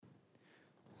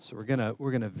So we're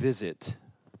gonna visit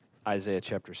Isaiah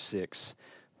chapter 6.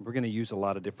 We're gonna use a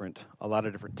lot of different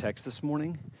texts this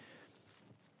morning.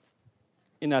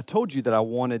 And I told you that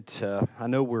I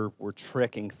know we're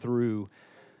trekking through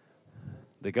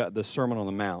the Sermon on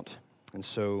the Mount, and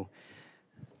so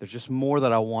there's just more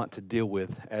that I want to deal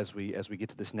with as we get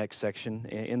to this next section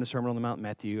in the Sermon on the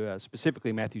Mount,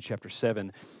 specifically Matthew chapter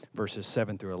 7, verses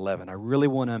 7 through 11. I really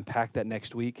want to unpack that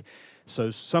next week. So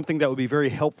something that would be very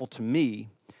helpful to me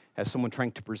as someone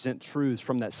trying to present truths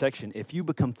from that section, if you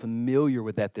become familiar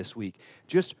with that this week,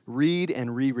 just read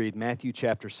and reread Matthew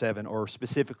chapter 7, or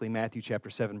specifically Matthew chapter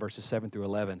 7, verses 7 through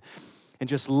 11, and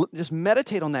just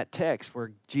meditate on that text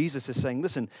where Jesus is saying,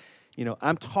 listen,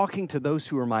 I'm talking to those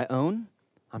who are my own.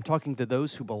 I'm talking to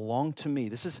those who belong to me.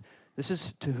 This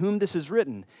is to whom this is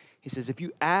written. He says, if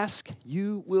you ask,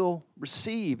 you will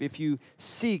receive. If you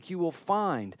seek, you will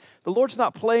find. The Lord's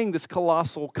not playing this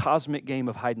colossal cosmic game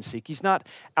of hide and seek. He's not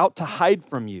out to hide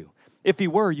from you. If he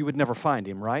were, you would never find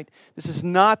him, right? This is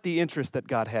not the interest that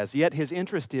God has. Yet his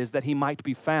interest is that he might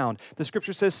be found. The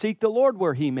scripture says, seek the Lord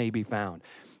where he may be found.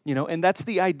 And that's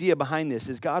the idea behind this,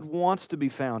 is God wants to be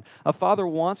found. A father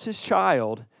wants his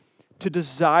child to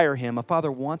desire him. A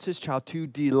father wants his child to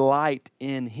delight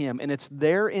in him. And it's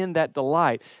there in that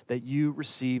delight that you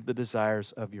receive the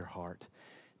desires of your heart.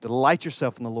 Delight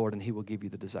yourself in the Lord, and he will give you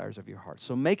the desires of your heart.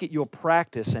 So make it your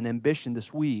practice and ambition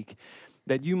this week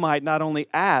that you might not only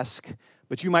ask,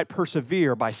 but you might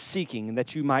persevere by seeking, and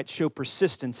that you might show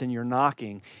persistence in your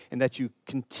knocking, and that you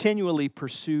continually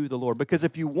pursue the Lord. Because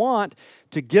if you want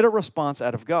to get a response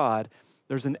out of God,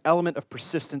 there's an element of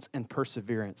persistence and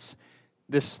perseverance.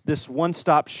 This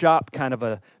one-stop shop kind of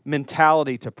a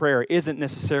mentality to prayer isn't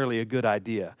necessarily a good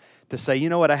idea. To say, you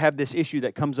know what, I have this issue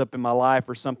that comes up in my life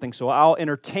or something, so I'll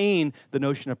entertain the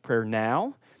notion of prayer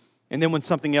now, and then when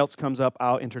something else comes up,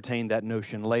 I'll entertain that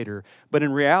notion later. But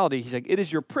in reality, he's like, it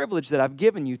is your privilege that I've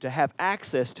given you to have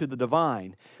access to the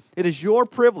divine. It is your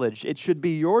privilege. It should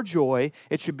be your joy.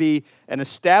 It should be an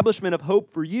establishment of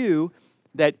hope for you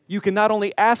that you can not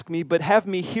only ask me, but have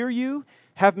me hear you,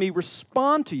 have me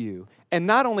respond to you. And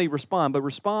not only respond, but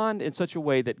respond in such a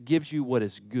way that gives you what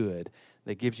is good,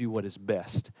 that gives you what is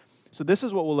best. So this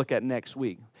is what we'll look at next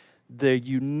week, the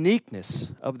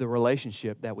uniqueness of the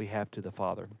relationship that we have to the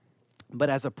Father. But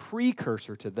as a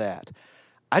precursor to that,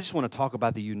 I just want to talk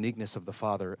about the uniqueness of the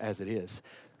Father as it is.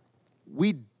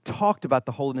 We talked about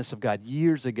the holiness of God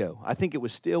years ago. I think it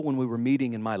was still when we were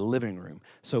meeting in my living room.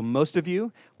 So most of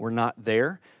you were not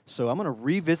there. So I'm going to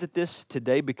revisit this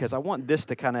today because I want this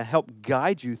to kind of help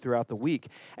guide you throughout the week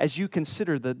as you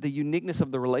consider the uniqueness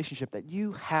of the relationship that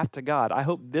you have to God. I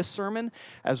hope this sermon,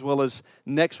 as well as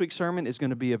next week's sermon, is going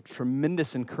to be of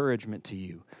tremendous encouragement to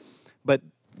you. But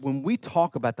when we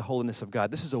talk about the holiness of God,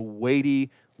 this is a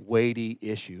weighty, weighty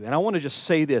issue. And I want to just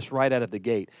say this right out of the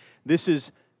gate. This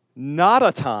is not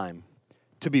a time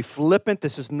to be flippant.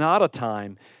 This is not a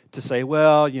time to say,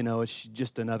 well, it's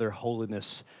just another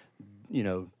holiness,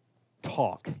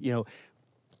 talk.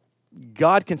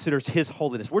 God considers his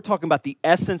holiness. We're talking about the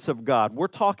essence of God. We're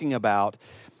talking about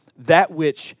that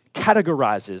which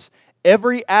categorizes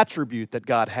every attribute that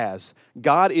God has.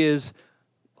 God is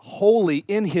holy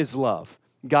in his love.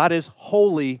 God is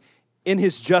holy in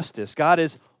his justice. God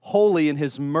is holy in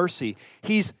his mercy.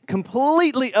 He's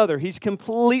completely other. He's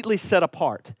completely set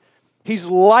apart. He's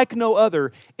like no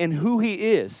other in who he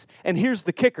is. And here's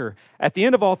the kicker. At the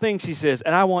end of all things, he says,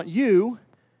 and I want you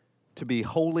to be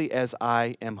holy as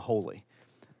I am holy.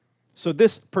 So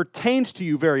this pertains to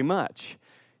you very much.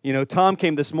 Tom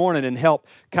came this morning and helped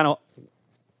kind of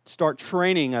start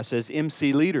training us as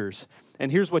MC leaders.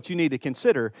 And here's what you need to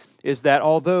consider is that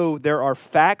although there are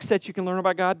facts that you can learn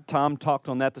about God, Tom talked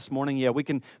on that this morning. Yeah, we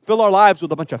can fill our lives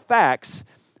with a bunch of facts,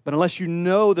 but unless you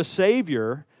know the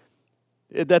Savior,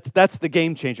 that's the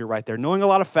game changer right there. Knowing a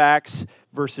lot of facts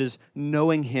versus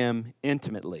knowing him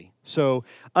intimately. So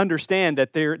understand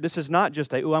that this is not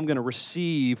just I'm going to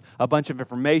receive a bunch of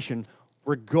information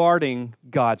regarding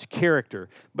God's character,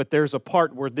 but there's a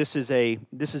part where this is a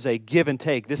give and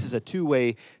take. This is a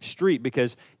two-way street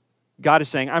because God is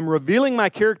saying, I'm revealing my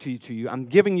character to you. I'm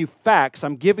giving you facts.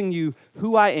 I'm giving you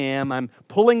who I am. I'm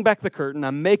pulling back the curtain.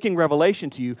 I'm making revelation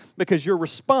to you because your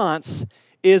response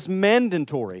is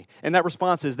mandatory. And that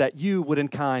response is that you would in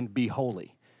kind be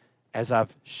holy, as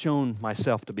I've shown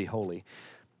myself to be holy.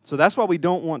 So that's why we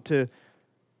don't want to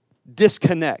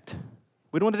disconnect.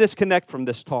 We don't want to disconnect from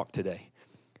this talk today.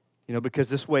 Because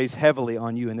this weighs heavily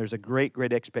on you, and there's a great,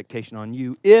 great expectation on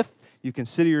you if you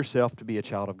consider yourself to be a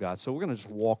child of God. So we're going to just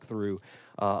walk through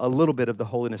a little bit of the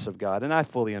holiness of God, and I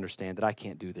fully understand that I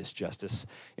can't do this justice.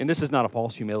 And this is not a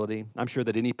false humility. I'm sure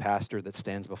that any pastor that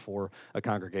stands before a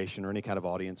congregation or any kind of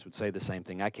audience would say the same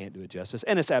thing. I can't do it justice,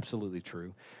 and it's absolutely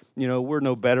true. We're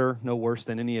no better, no worse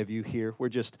than any of you here. We're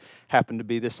just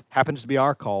this happens to be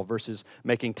our call versus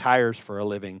making tires for a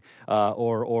living,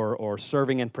 or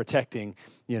serving and protecting,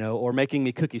 or making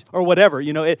me cookies or whatever.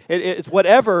 It's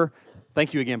whatever.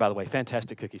 Thank you again, by the way.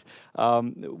 Fantastic cookies.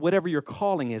 Whatever your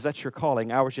calling is, that's your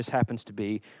calling. Ours just happens to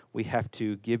be we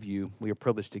are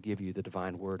privileged to give you the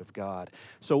divine word of God.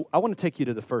 So I want to take you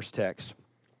to the first text,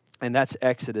 and that's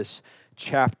Exodus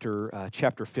chapter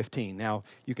 15. Now,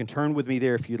 you can turn with me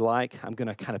there if you'd like. I'm going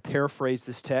to kind of paraphrase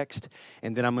this text,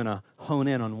 and then I'm going to hone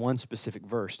in on one specific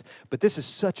verse. But this is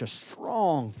such a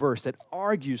strong verse that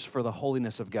argues for the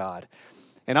holiness of God.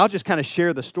 And I'll just kind of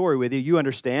share the story with you. You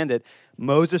understand that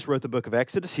Moses wrote the book of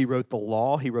Exodus. He wrote the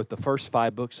law. He wrote the first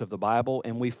 5 books of the Bible.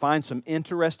 And we find some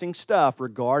interesting stuff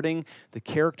regarding the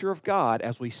character of God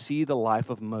as we see the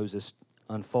life of Moses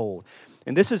unfold.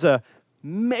 And this is a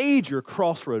major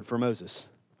crossroad for Moses.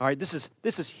 All right, this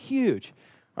is huge.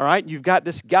 All right, you've got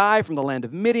this guy from the land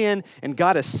of Midian, and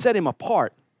God has set him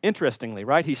apart. Interestingly,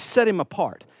 right? He set him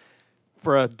apart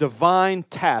for a divine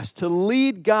task to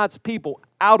lead God's people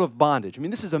out of bondage. I mean,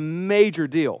 this is a major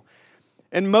deal.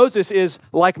 And Moses is,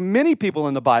 like many people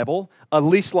in the Bible, a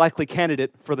least likely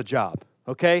candidate for the job.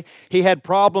 Okay? He had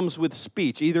problems with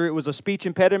speech. Either it was a speech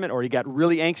impediment or he got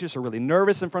really anxious or really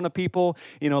nervous in front of people,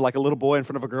 like a little boy in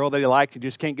front of a girl that he liked. He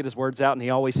just can't get his words out, and he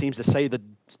always seems to say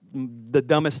the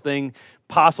dumbest thing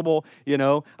possible,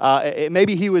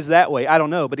 Maybe he was that way. I don't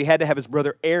know. But he had to have his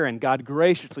brother Aaron. God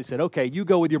graciously said, okay, you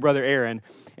go with your brother Aaron,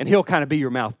 and he'll kind of be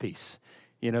your mouthpiece.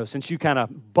 Since you kind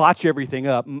of botch everything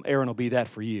up, Aaron will be that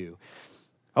for you.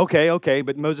 Okay,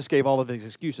 but Moses gave all of his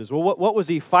excuses. Well, what was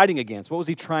he fighting against? What was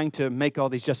he trying to make all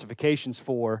these justifications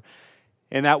for?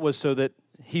 And that was so that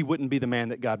he wouldn't be the man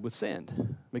that God would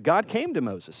send. But God came to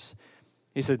Moses.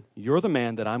 He said, you're the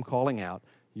man that I'm calling out.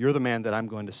 You're the man that I'm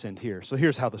going to send here. So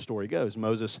here's how the story goes.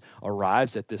 Moses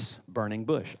arrives at this burning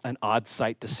bush. An odd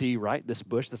sight to see, right? This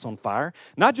bush that's on fire.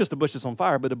 Not just a bush that's on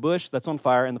fire, but a bush that's on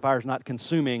fire, and the fire's not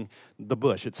consuming the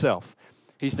bush itself.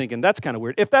 He's thinking, that's kind of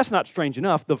weird. If that's not strange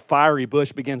enough, the fiery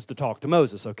bush begins to talk to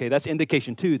Moses, okay? That's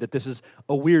indication, too, that this is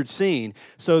a weird scene.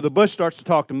 So the bush starts to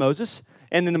talk to Moses,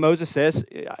 and then Moses says,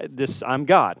 I'm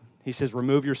God. He says,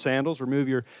 remove your sandals,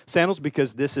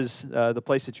 because this is the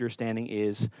place that you're standing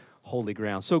is holy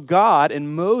ground. So God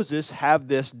and Moses have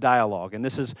this dialogue, and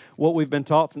this is what we've been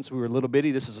taught since we were little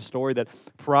bitty. This is a story that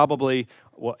probably,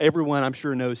 everyone I'm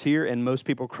sure knows here, and most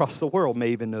people across the world may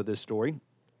even know this story.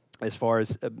 As far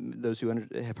as those who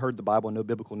have heard the Bible and know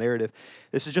biblical narrative,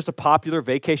 this is just a popular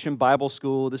vacation Bible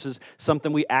school. This is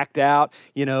something we act out,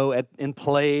 in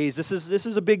plays. This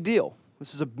is a big deal.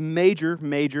 This is a major,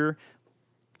 major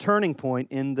turning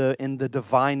point in the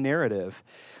divine narrative.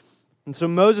 And so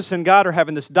Moses and God are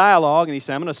having this dialogue, and he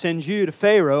said, I'm going to send you to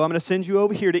Pharaoh. I'm going to send you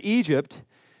over here to Egypt,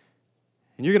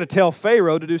 and you're going to tell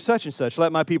Pharaoh to do such and such.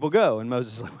 Let my people go. And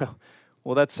Moses is like,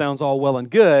 well, that sounds all well and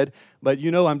good, but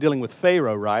I'm dealing with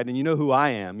Pharaoh, right? And you know who I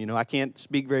am. I can't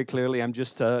speak very clearly. I'm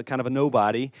just kind of a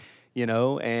nobody,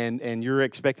 and you're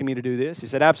expecting me to do this? He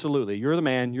said, absolutely. You're the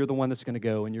man. You're the one that's going to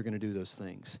go, and you're going to do those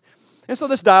things. And so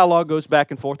this dialogue goes back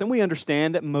and forth, and we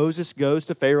understand that Moses goes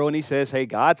to Pharaoh, and he says, hey,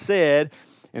 God said,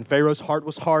 and Pharaoh's heart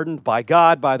was hardened by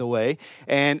God, by the way,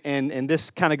 and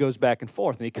this kind of goes back and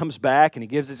forth. And he comes back, and he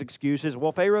gives his excuses.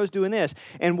 Well, Pharaoh's doing this.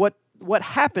 And what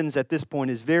happens at this point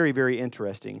is very, very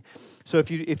interesting. So if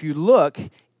you look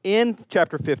in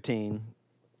chapter 15,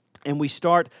 and we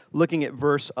start looking at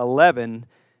verse 11,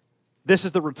 this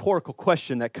is the rhetorical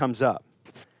question that comes up.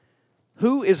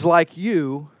 Who is like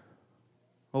you,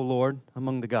 O Lord,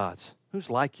 among the gods? Who's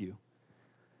like you?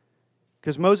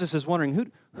 Because Moses is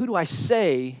wondering, who do I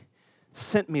say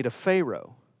sent me to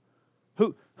Pharaoh?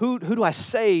 Who do I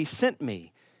say sent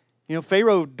me?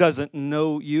 Pharaoh doesn't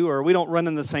know you, or we don't run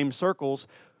in the same circles.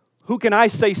 Who can I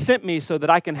say sent me so that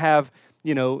I can have,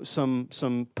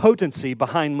 some potency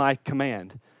behind my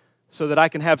command, so that I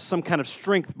can have some kind of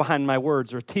strength behind my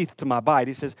words or teeth to my bite?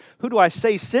 He says, who do I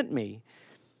say sent me?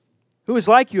 Who is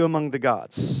like you among the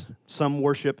gods? Some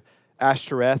worship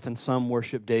Ashtoreth, and some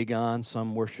worship Dagon,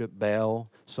 some worship Baal,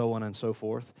 so on and so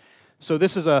forth. So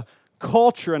this is a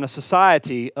culture and a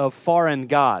society of foreign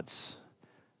gods.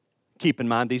 Keep in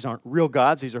mind, these aren't real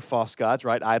gods. These are false gods,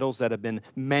 right? Idols that have been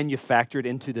manufactured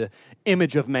into the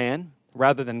image of man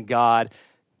rather than God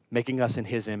making us in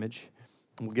His image.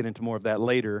 And we'll get into more of that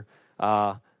later.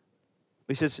 But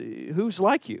He says, who's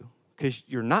like you? Because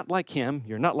you're not like him.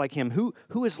 You're not like him.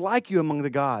 Who is like you among the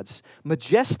gods?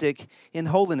 Majestic in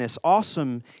holiness,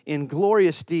 awesome in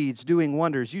glorious deeds, doing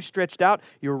wonders. You stretched out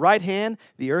your right hand.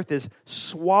 The earth has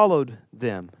swallowed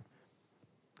them.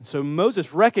 And so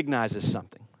Moses recognizes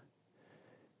something.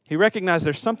 He recognized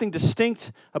there's something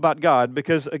distinct about God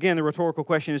because, again, the rhetorical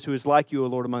question is, who is like you, O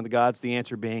Lord, among the gods? The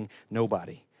answer being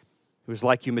nobody. Who is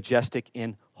like you, majestic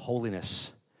in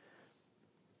holiness.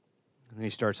 And then he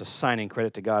starts assigning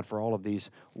credit to God for all of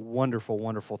these wonderful,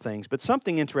 wonderful things. But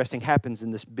something interesting happens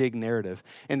in this big narrative,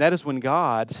 and that is when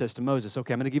God says to Moses,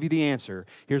 okay, I'm going to give you the answer.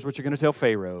 Here's what you're going to tell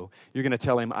Pharaoh. You're going to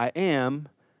tell him, I am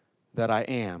that I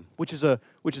am, which is a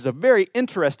very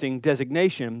interesting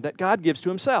designation that God gives to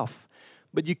himself.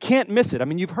 But you can't miss it. I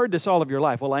mean, you've heard this all of your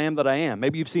life. Well, I am that I am.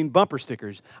 Maybe you've seen bumper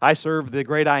stickers. I serve the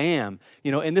great I am.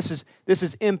 And this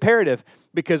is imperative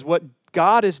because what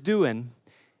God is doing,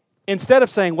 instead of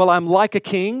saying, well, I'm like a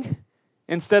king,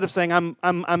 instead of saying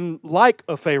I'm like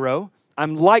a Pharaoh,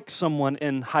 I'm like someone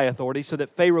in high authority so that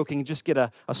Pharaoh can just get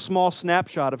a small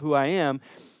snapshot of who I am,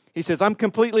 he says, I'm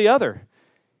completely other.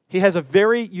 He has a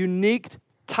very unique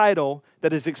title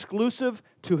that is exclusive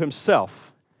to himself.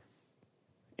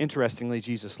 Interestingly,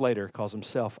 Jesus later calls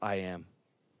himself I am.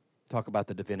 Talk about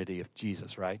the divinity of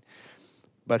Jesus, right?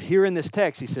 But here in this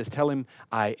text, he says, tell him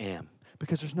I am.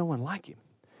 Because there's no one like him.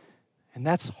 And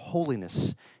that's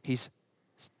holiness. He's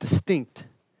distinct.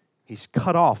 He's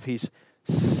cut off. He's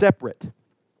separate.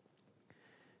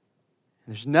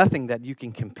 There's nothing that you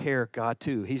can compare God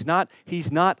to. He's not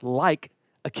like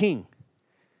a king.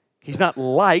 He's not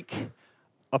like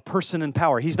a person in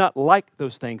power. He's not like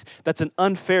those things. That's an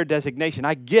unfair designation.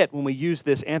 I get when we use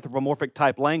this anthropomorphic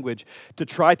type language to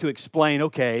try to explain,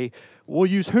 okay, we'll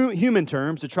use human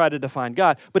terms to try to define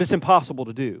God, but it's impossible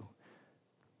to do.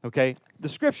 Okay? The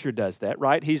Scripture does that,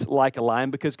 right? He's like a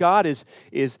lion because God is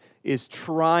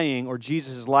trying, or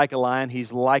Jesus is like a lion,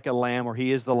 he's like a lamb, or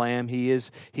he is the lamb, he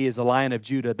is the Lion of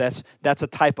Judah. That's a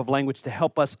type of language to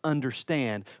help us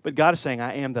understand. But God is saying,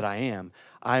 I am that I am.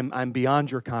 I'm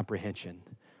beyond your comprehension.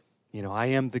 I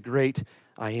am the great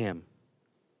I am.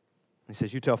 He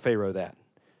says, you tell Pharaoh that.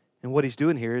 And what he's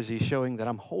doing here is he's showing that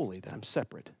I'm holy, that I'm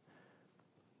separate.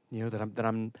 That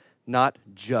I'm not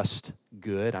just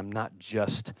good. I'm not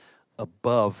just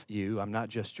above you. I'm not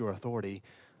just your authority.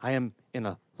 I am in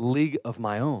a league of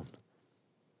my own.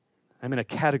 I'm in a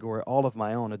category all of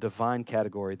my own, a divine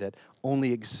category that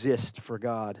only exists for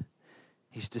God.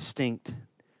 He's distinct.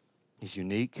 He's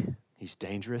unique. He's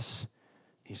dangerous.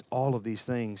 He's all of these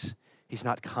things. He's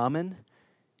not common.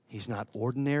 He's not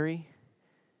ordinary.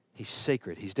 He's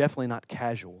sacred. He's definitely not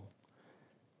casual.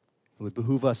 It would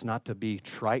behoove us not to be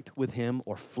trite with him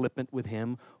or flippant with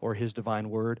him or his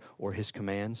divine word or his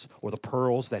commands or the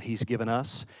pearls that he's given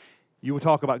us. You would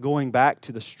talk about going back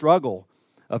to the struggle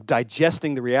of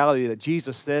digesting the reality that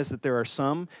Jesus says that there are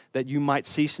some that you might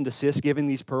cease and desist giving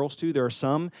these pearls to. There are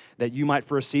some that you might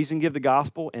for a season give the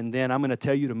gospel, and then I'm going to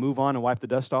tell you to move on and wipe the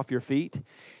dust off your feet.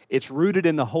 It's rooted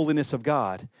in the holiness of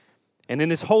God. And in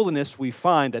His holiness, we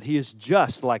find that He is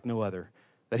just like no other,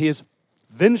 that He is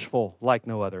vengeful like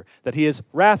no other, that He is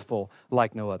wrathful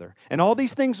like no other. And all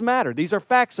these things matter. These are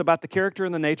facts about the character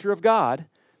and the nature of God.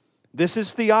 This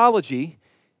is theology.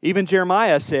 Even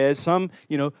Jeremiah says,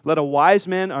 let a wise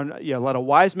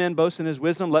man boast in his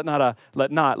wisdom. Let not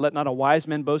a wise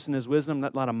man boast in his wisdom.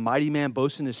 Let not a mighty man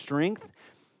boast in his strength.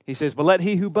 He says, but let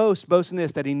he who boasts boast in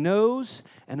this, that he knows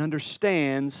and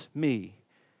understands me.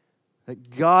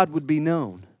 That God would be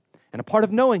known. And a part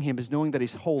of knowing Him is knowing that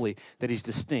He's holy, that He's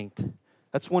distinct.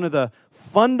 That's one of the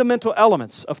fundamental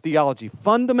elements of theology,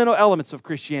 fundamental elements of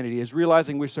Christianity, is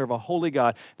realizing we serve a holy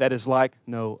God that is like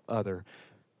no other.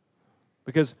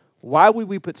 Because why would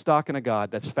we put stock in a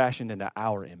God that's fashioned into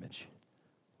our image?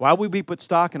 Why would we put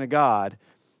stock in a God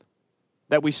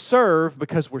that we serve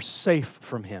because we're safe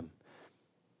from Him?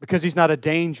 Because He's not a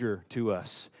danger to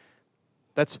us.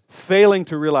 That's failing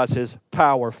to realize His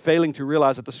power, failing to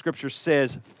realize that the Scripture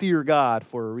says, fear God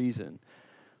for a reason.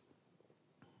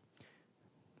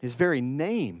 His very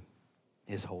name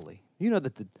is holy. You know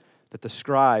that the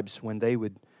scribes, when they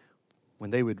would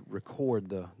record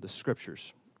the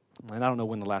Scriptures, and I don't know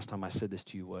when the last time I said this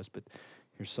to you was, but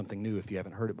here's something new if you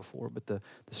haven't heard it before. But the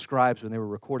scribes, when they were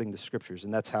recording the Scriptures,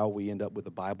 and that's how we end up with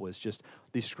the Bible, is just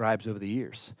these scribes over the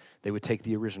years. They would take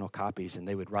the original copies and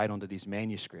they would write onto these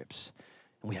manuscripts.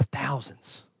 And we have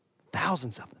thousands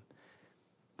of them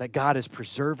that God is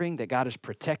preserving, that God is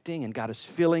protecting, and God is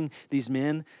filling these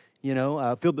men,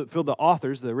 filled the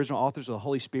authors, the original authors of the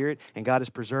Holy Spirit, and God is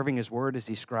preserving His Word as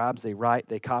these scribes, they write,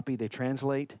 they copy, they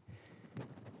translate.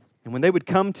 And when they would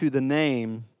come to the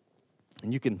name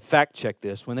and you can fact check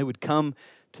this, when they would come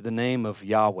to the name of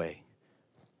Yahweh,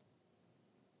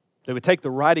 they would take the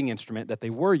writing instrument that they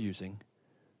were using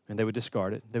and they would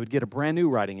discard it. They would get a brand new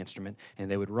writing instrument and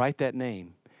they would write that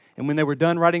name. And when they were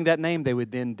done writing that name, they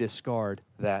would then discard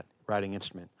that writing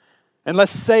instrument. And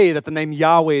let's say that the name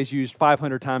Yahweh is used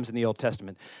 500 times in the Old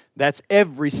Testament. That's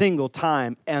every single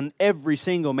time and every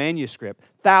single manuscript,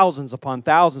 thousands upon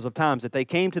thousands of times that they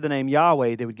came to the name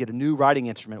Yahweh, they would get a new writing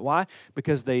instrument. Why?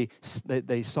 Because they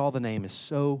saw the name as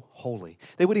so holy.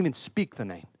 They wouldn't even speak the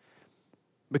name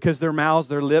because their mouths,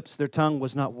 their lips, their tongue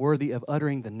was not worthy of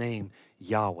uttering the name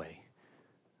Yahweh.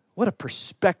 What a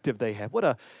perspective they had. What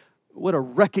a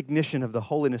recognition of the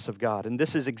holiness of God. And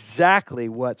this is exactly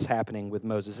what's happening with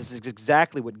Moses. This is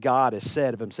exactly what God has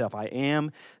said of himself. I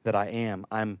am that I am.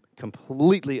 I'm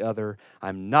completely other.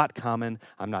 I'm not common.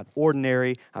 I'm not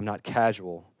ordinary. I'm not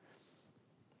casual.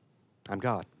 I'm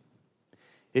God.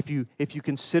 If you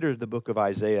consider the book of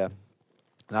Isaiah,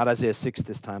 not Isaiah 6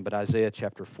 this time, but Isaiah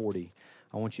chapter 40,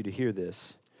 I want you to hear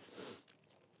this.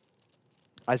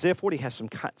 Isaiah 40 has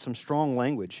some strong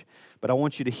language, but I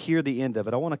want you to hear the end of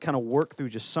it. I want to kind of work through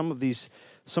just some of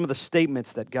the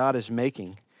statements that God is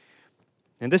making.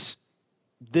 And this,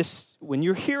 when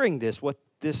you're hearing this, what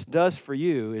this does for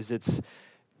you is it's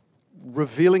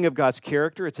revealing of God's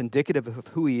character. It's indicative of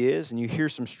who He is, and you hear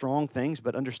some strong things,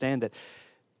 but understand that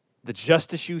the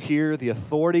justice you hear, the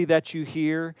authority that you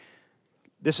hear,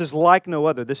 this is like no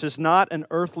other. This is not an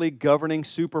earthly governing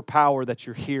superpower that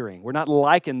you're hearing. We're not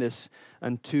liking this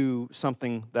unto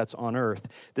something that's on earth.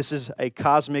 This is a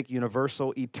cosmic,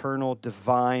 universal, eternal,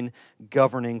 divine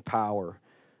governing power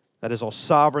that is all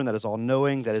sovereign, that is all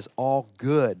knowing, that is all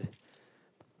good.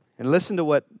 And listen to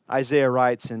what Isaiah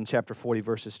writes in chapter 40,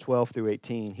 verses 12 through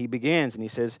 18. He begins and he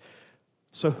says,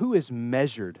 "So who has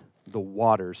measured the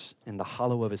waters in the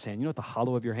hollow of his hand?" You know what the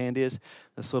hollow of your hand is?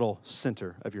 This little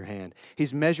center of your hand.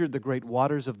 He's measured the great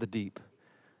waters of the deep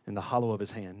in the hollow of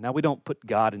his hand. Now, we don't put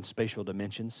God in spatial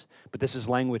dimensions, but this is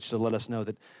language to let us know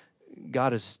that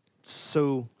God is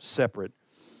so separate.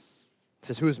 It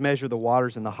says, "Who has measured the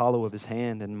waters in the hollow of his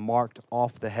hand and marked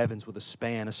off the heavens with a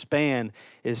span?" A span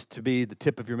is to be the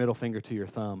tip of your middle finger to your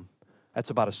thumb. That's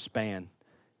about a span.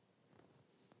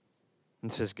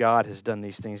 And it says God has done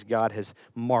these things. God has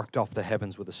marked off the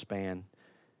heavens with a span,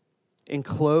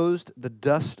 enclosed the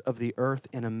dust of the earth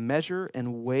in a measure,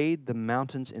 and weighed the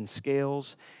mountains in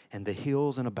scales and the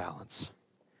hills in a balance.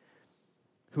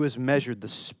 Who has measured the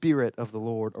Spirit of the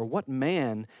Lord? Or what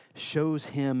man shows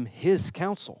him his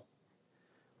counsel?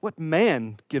 What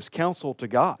man gives counsel to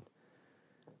God?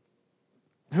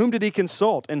 Whom did he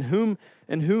consult, and whom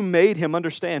made him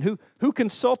understand? Who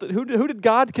consulted? Who did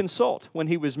God consult when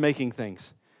he was making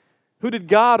things? Who did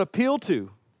God appeal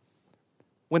to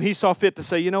when he saw fit to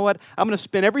say, you know what, I'm going to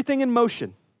spin everything in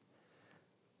motion.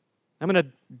 I'm going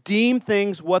to deem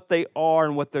things what they are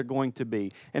and what they're going to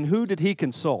be. And who did he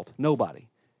consult? Nobody.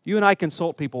 You and I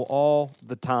consult people all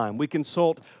the time. We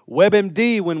consult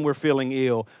WebMD when we're feeling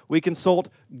ill. We consult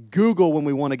Google when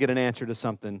we want to get an answer to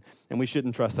something, and we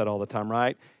shouldn't trust that all the time,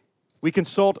 right? We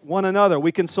consult one another.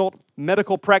 We consult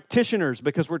medical practitioners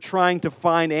because we're trying to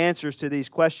find answers to these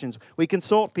questions. We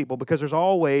consult people because there's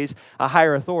always a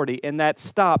higher authority, and that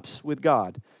stops with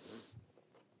God.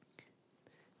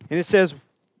 And it says,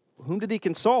 whom did he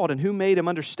consult, and who made him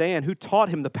understand? Who taught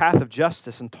him the path of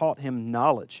justice and taught him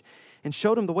knowledge? And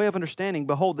showed him the way of understanding.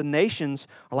 Behold, the nations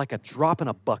are like a drop in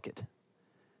a bucket.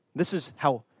 This is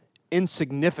how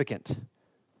insignificant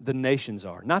the nations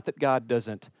are. Not that God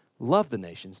doesn't love the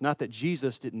nations, not that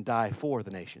Jesus didn't die for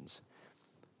the nations.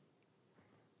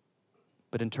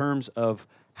 But in terms of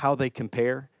how they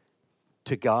compare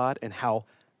to God and how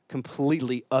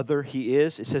completely other He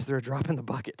is, it says they're a drop in the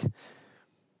bucket.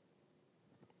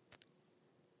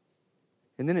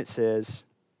 And then it says,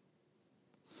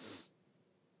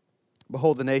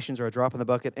 behold, the nations are a drop in the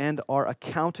bucket and are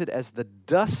accounted as the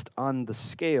dust on the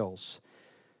scales.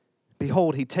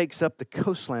 Behold, He takes up the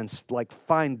coastlands like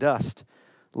fine dust.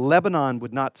 Lebanon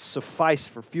would not suffice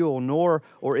for fuel, nor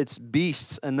or its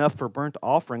beasts enough for burnt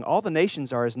offering. All the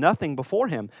nations are as nothing before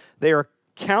Him. They are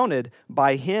counted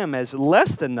by Him as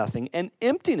less than nothing and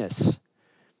emptiness.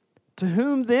 To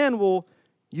whom then will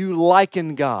you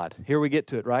liken God? Here we get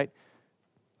to it, right?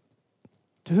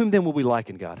 To whom then will we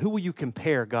liken God? Who will you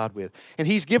compare God with? And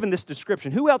He's given this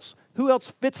description. Who else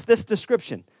fits this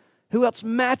description? Who else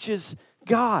matches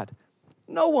God?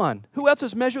 No one. Who else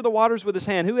has measured the waters with his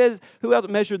hand? Who else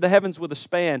measured the heavens with a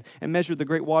span and measured the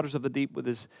great waters of the deep with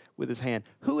his hand?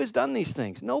 Who has done these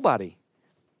things? Nobody.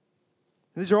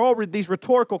 These are all these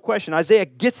rhetorical questions. Isaiah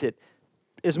gets it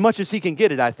as much as he can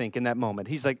get it, I think, in that moment.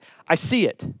 He's like, I see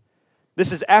it.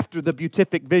 This is after the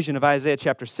beatific vision of Isaiah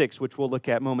chapter 6, which we'll look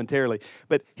at momentarily.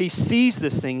 But he sees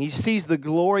this thing. He sees the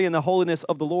glory and the holiness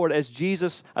of the Lord as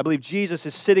Jesus, I believe Jesus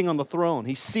is sitting on the throne.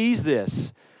 He sees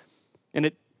this, and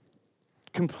it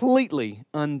completely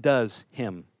undoes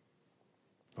him.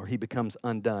 Or he becomes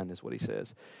undone, is what he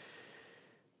says.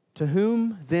 To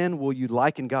whom then will you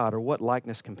liken God, or what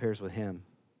likeness compares with him?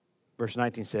 Verse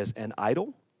 19 says, an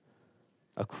idol?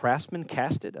 A craftsman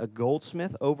cast it, a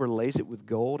goldsmith overlays it with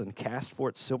gold and casts for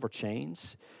it silver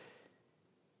chains.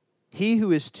 He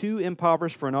who is too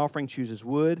impoverished for an offering chooses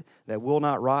wood that will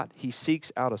not rot. He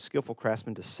seeks out a skillful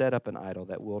craftsman to set up an idol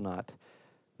that will not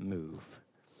move.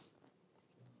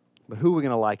 But who are we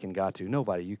going to liken God to?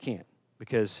 Nobody. You can't.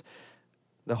 Because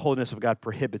the holiness of God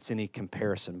prohibits any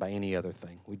comparison by any other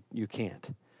thing. You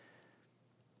can't.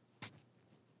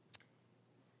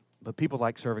 But people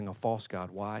like serving a false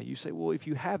God. Why? You say, well, if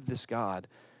you have this God,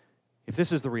 if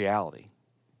this is the reality,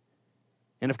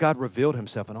 and if God revealed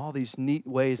himself in all these neat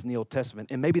ways in the Old Testament,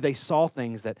 and maybe they saw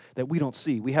things that we don't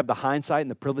see. We have the hindsight and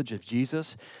the privilege of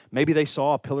Jesus. Maybe they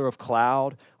saw a pillar of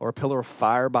cloud or a pillar of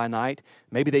fire by night.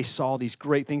 Maybe they saw these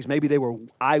great things. Maybe they were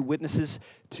eyewitnesses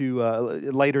to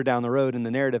later down the road in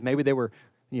the narrative. Maybe they were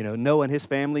Noah and his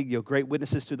family, great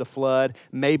witnesses to the flood.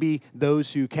 Maybe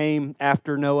those who came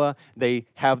after Noah, they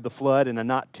have the flood in a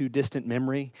not too distant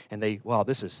memory, and wow,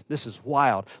 this is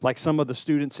wild. Like some of the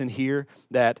students in here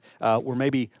that were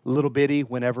maybe little bitty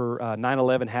whenever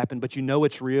 9/11 happened, but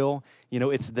it's real.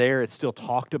 It's there. It's still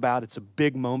talked about. It's a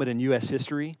big moment in U.S.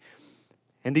 history,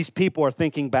 and these people are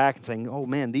thinking back and saying, "Oh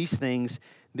man, these things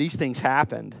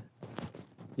happened.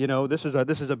 This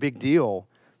is a big deal."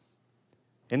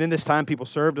 And in this time, people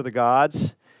served other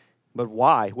gods. But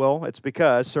why? Well, it's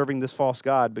because serving this false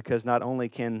god, because not only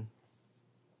can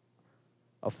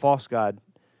a false god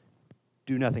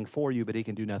do nothing for you, but he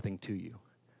can do nothing to you.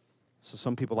 So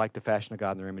some people like to fashion a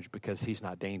god in their image because he's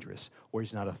not dangerous or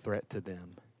he's not a threat to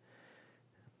them.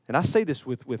 And I say this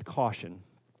with caution.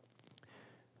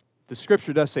 The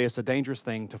Scripture does say it's a dangerous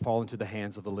thing to fall into the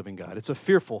hands of the living God. It's a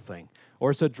fearful thing,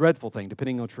 or it's a dreadful thing,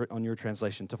 depending on your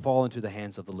translation, to fall into the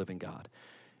hands of the living God.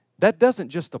 That doesn't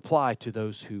just apply to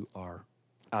those who are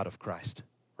out of Christ,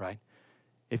 right?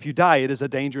 If you die, it is a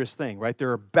dangerous thing, right?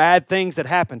 There are bad things that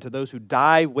happen to those who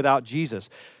die without Jesus.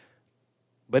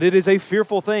 But it is a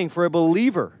fearful thing for a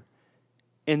believer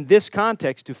in this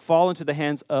context to fall into the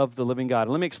hands of the living God.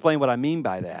 And let me explain what I mean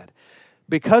by that.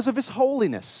 Because of his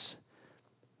holiness,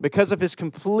 because of his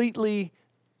completely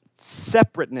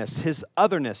separateness, his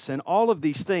otherness, and all of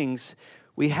these things,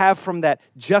 we have from that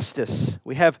justice,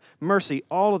 we have mercy,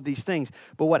 all of these things.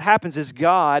 But what happens is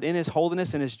God, in his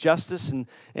holiness and his justice, and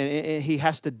he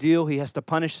has to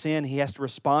punish sin, he has to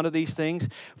respond to these things.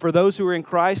 For those who are in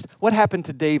Christ, what happened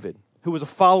to David, who was a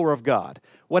follower of God?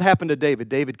 What happened to David?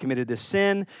 David committed this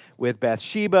sin with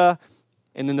Bathsheba,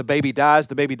 and then the baby dies.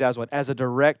 The baby dies what? As a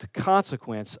direct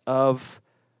consequence of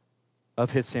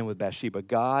his sin with Bathsheba.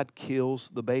 God kills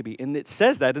the baby. And it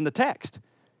says that in the text.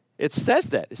 It says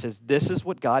that. It says, this is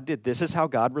what God did. This is how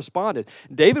God responded.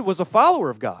 David was a follower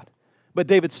of God, but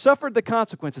David suffered the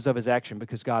consequences of his action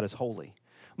because God is holy.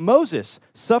 Moses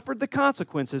suffered the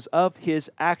consequences of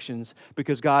his actions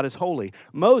because God is holy.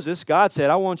 Moses, God said,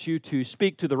 I want you to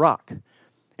speak to the rock.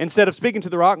 Instead of speaking to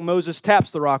the rock, Moses taps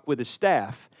the rock with his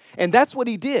staff. And that's what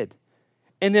he did.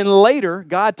 And then later,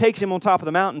 God takes him on top of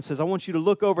the mountain and says, I want you to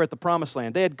look over at the promised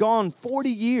land. They had gone 40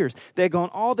 years. They had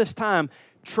gone all this time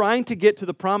trying to get to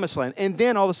the promised land. And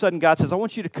then all of a sudden, God says, I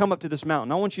want you to come up to this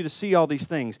mountain. I want you to see all these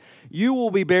things. You will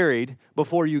be buried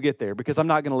before you get there because I'm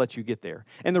not going to let you get there.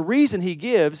 And the reason he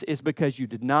gives is because you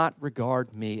did not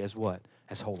regard me as what?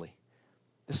 As holy.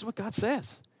 This is what God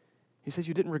says. He says,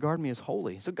 you didn't regard me as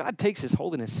holy. So God takes his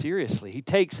holiness seriously. He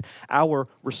takes our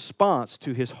response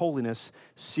to his holiness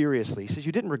seriously. He says,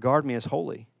 you didn't regard me as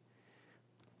holy.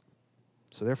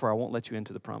 So therefore, I won't let you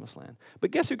into the promised land.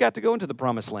 But guess who got to go into the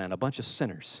promised land? A bunch of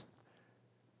sinners.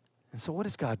 And so what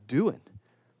is God doing?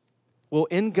 Well,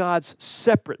 in God's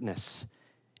separateness,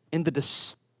 in the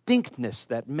distinctness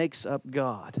that makes up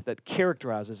God, that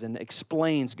characterizes and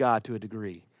explains God to a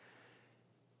degree,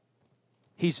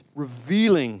 he's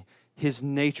revealing his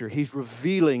nature. He's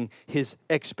revealing his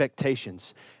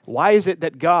expectations. Why is it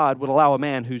that God would allow a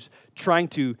man who's trying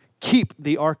to keep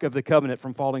the Ark of the Covenant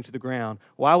from falling to the ground?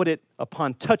 Why would it,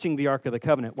 upon touching the Ark of the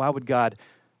Covenant, why would God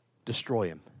destroy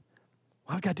him?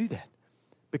 Why would God do that?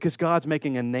 Because God's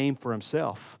making a name for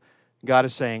himself. God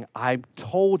is saying, I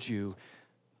told you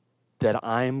that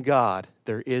I am God.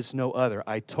 There is no other.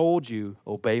 I told you,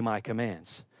 obey my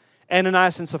commands.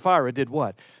 Ananias and Sapphira did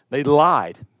what? They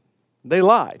lied. They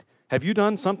lied. Have you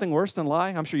done something worse than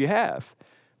lie? I'm sure you have.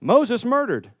 Moses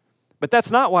murdered. But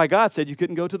that's not why God said you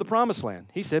couldn't go to the promised land.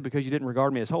 He said because you didn't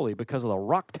regard me as holy, because of the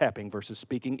rock tapping versus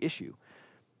speaking issue.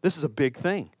 This is a big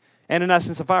thing. Ananias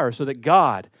and Sapphira, so that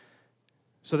God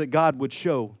would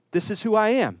show, this is who I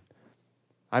am.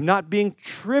 I'm not being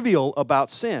trivial about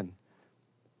sin.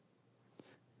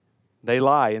 They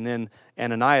lie, and then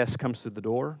Ananias comes through the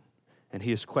door, and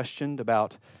he is questioned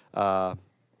about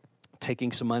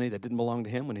taking some money that didn't belong to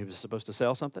him when he was supposed to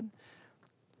sell something.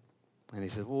 And he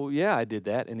says, well, yeah, I did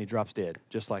that, and he drops dead,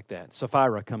 just like that.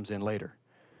 Sapphira comes in later,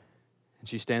 and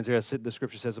she stands there. The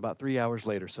scripture says about 3 hours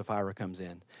later, Sapphira comes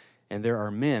in, and there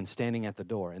are men standing at the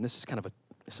door, and this is kind of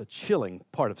it's a chilling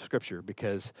part of Scripture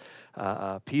because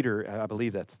Peter, I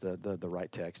believe that's the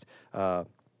right text,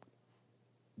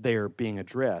 they are being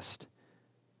addressed,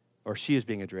 or she is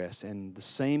being addressed, and the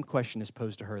same question is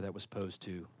posed to her that was posed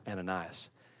to Ananias.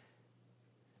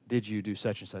 Did you do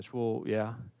such and such? Well, yeah.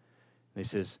 And he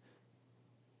says,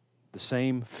 the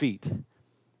same feet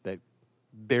that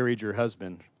buried your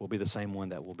husband will be the same one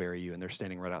that will bury you, and they're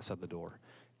standing right outside the door.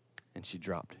 And she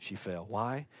dropped. She fell.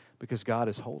 Why? Because God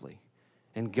is holy.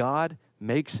 And God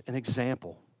makes an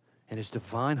example in His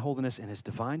divine holiness and His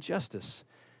divine justice.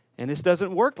 And this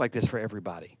doesn't work like this for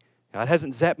everybody. God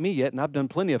hasn't zapped me yet, and I've done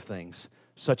plenty of things,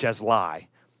 such as lie,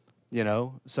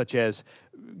 such as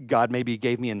God maybe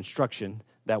gave me an instruction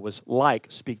that was like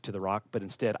speak to the rock, but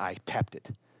instead I tapped it,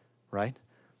 right?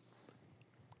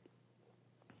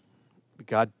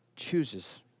 God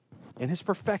chooses in His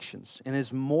perfections, in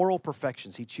His moral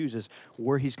perfections, He chooses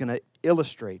where He's going to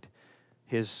illustrate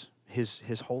His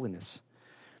holiness.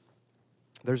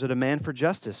 There's a demand for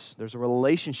justice. There's a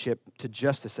relationship to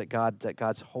justice that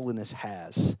God's holiness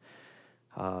has.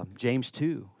 James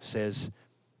 2 says,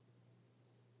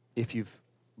 if you've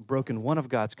broken one of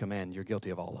God's commands, you're guilty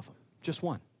of all of them. Just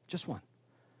one.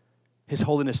 His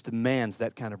holiness demands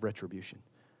that kind of retribution.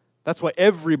 That's why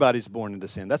everybody's born into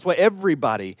sin. That's why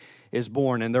everybody is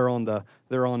born and they're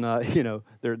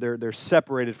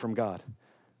separated from God.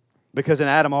 Because in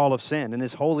Adam all have sinned, and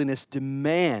His holiness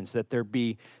demands that there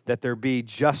be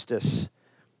justice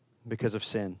because of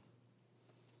sin.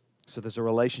 So there's a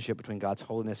relationship between God's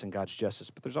holiness and God's justice,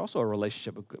 but there's also a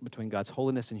relationship between God's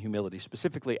holiness and humility,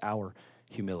 specifically our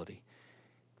humility.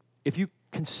 If you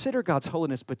consider God's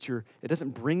holiness, but it doesn't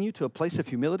bring you to a place of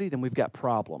humility, then we've got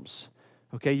problems.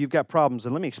 Okay, you've got problems,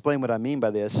 and let me explain what I mean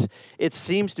by this. It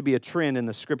seems to be a trend in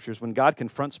the Scriptures. When God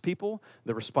confronts people,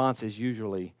 the response is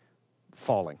usually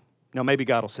falling. Now, maybe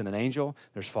God will send an angel,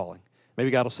 there's falling.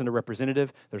 Maybe God will send a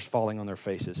representative, there's falling on their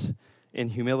faces. In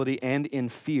humility and in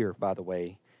fear, by the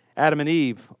way. Adam and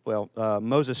Eve,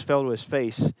 Moses fell to his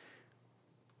face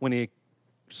when he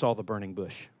saw the burning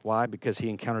bush. Why? Because he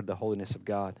encountered the holiness of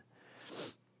God.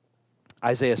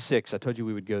 Isaiah 6, I told you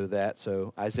we would go to that,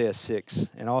 so Isaiah 6.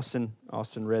 And Austin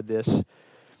read this.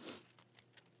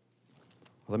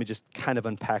 Let me just kind of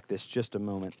unpack this just a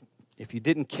moment. If you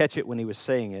didn't catch it when he was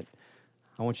saying it,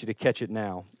 I want you to catch it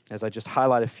now, as I just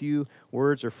highlight a few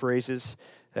words or phrases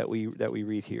that we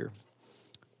read here.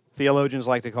 Theologians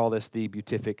like to call this the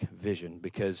beatific vision,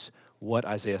 because what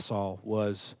Isaiah saw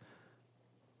was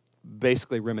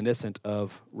basically reminiscent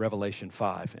of Revelation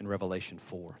 5 and Revelation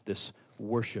 4, this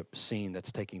worship scene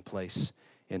that's taking place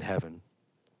in heaven.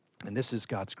 And this is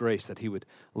God's grace that He would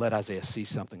let Isaiah see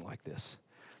something like this.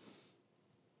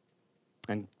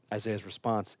 And Isaiah's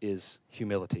response is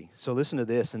humility. So listen to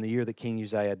this. In the year that King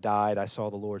Uzziah died, I saw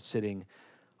the Lord sitting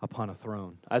upon a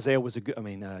throne. Uzziah was a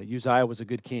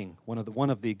good king, one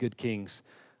of the good kings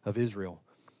of Israel.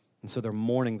 And so they're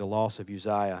mourning the loss of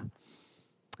Uzziah.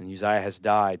 And Uzziah has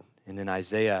died. And then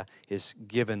Isaiah is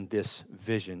given this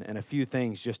vision. And a few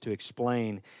things just to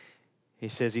explain. He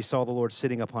says he saw the Lord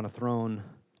sitting upon a throne,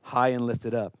 high and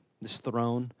lifted up. This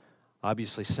throne,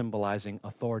 obviously symbolizing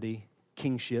authority,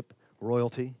 kingship,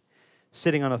 royalty,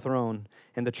 sitting on a throne,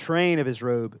 and the train of His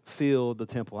robe filled the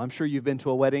temple. I'm sure you've been to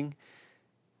a wedding.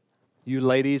 You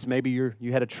ladies, maybe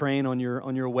you had a train on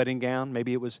your wedding gown.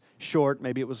 Maybe it was short,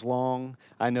 maybe it was long.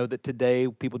 I know that today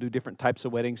people do different types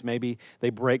of weddings. Maybe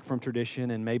they break from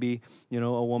tradition, and maybe a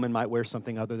woman might wear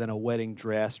something other than a wedding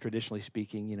dress, traditionally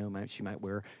speaking. She might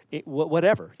wear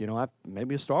whatever.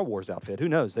 Maybe a Star Wars outfit. Who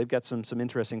knows? They've got some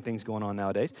interesting things going on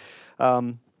nowadays.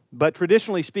 But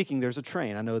traditionally speaking, there's a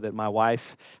train. I know that my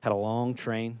wife had a long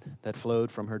train that flowed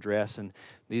from her dress, and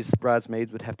these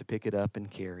bridesmaids would have to pick it up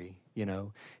and carry,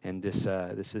 And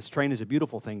this train is a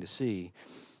beautiful thing to see.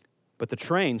 But the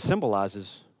train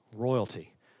symbolizes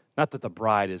royalty. Not that the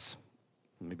bride is,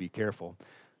 let me be careful,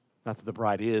 not that the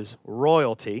bride is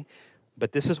royalty,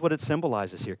 but this is what it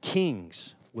symbolizes here.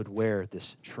 Kings would wear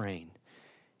this train.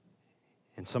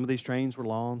 And some of these trains were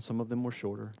long, some of them were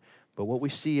shorter. But what we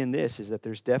see in this is that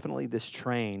there's definitely this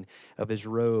train of his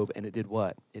robe, and it did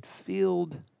what? It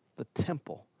filled the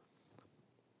temple.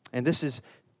 And this is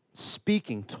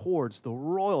speaking towards the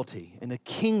royalty and the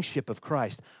kingship of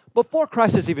Christ before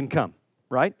Christ has even come,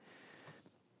 right?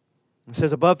 It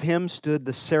says, above him stood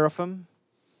the seraphim.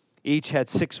 Each had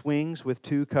 6 wings. With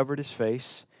 2 covered his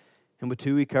face, and with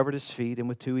 2 he covered his feet, and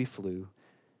with 2 he flew.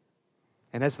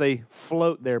 And as they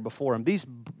float there before him,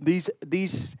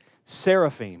 these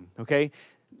seraphim, okay,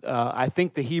 I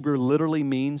think the Hebrew literally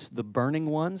means the burning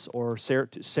ones, or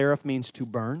seraph means to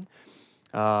burn.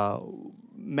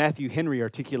 Matthew Henry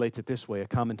articulates it this way, a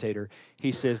commentator.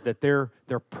 He says that their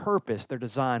purpose, their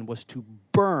design was to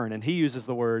burn, and he uses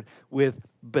the word with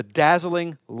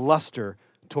bedazzling luster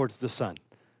towards the sun.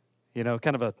 You know,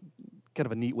 kind of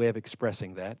a neat way of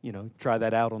expressing that. You know, try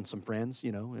that out on some friends,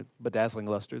 you know, bedazzling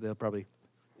luster. They'll probably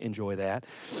enjoy that.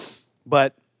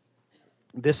 But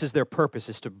this is their purpose,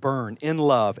 is to burn in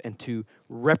love and to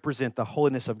represent the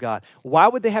holiness of God. Why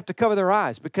would they have to cover their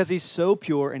eyes? Because he's so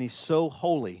pure and he's so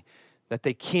holy that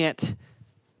they can't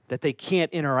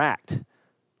interact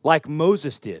like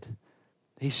Moses did.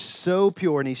 He's so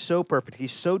pure and he's so perfect.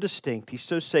 He's so distinct. He's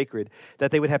so sacred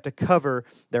that they would have to cover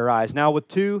their eyes. Now with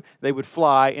 2, they would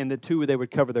fly, and the 2, they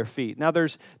would cover their feet. Now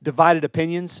there's divided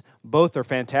opinions. Both are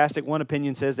fantastic. One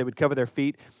opinion says they would cover their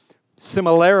feet.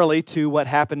 Similarly to what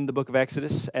happened in the book of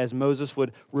Exodus, as Moses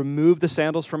would remove the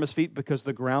sandals from his feet because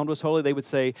the ground was holy, they would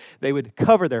say they would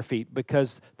cover their feet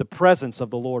because the presence of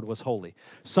the Lord was holy.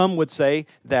 Some would say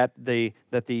that the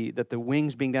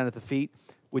wings being down at the feet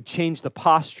would change the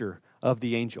posture of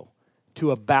the angel to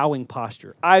a bowing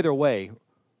posture. Either way,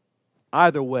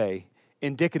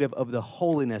 indicative of the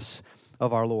holiness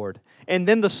of our Lord. And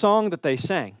then the song that they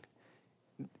sang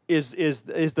is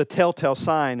the telltale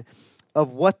sign of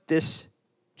what this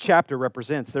chapter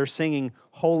represents. They're singing,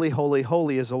 "Holy, holy,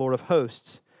 holy is the Lord of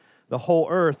hosts. The whole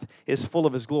earth is full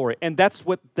of his glory." And that's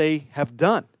what they have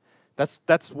done.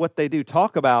 That's what they do.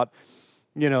 Talk about,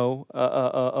 you know,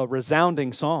 a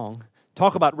resounding song.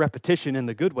 Talk about repetition in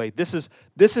the good way. This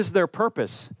is their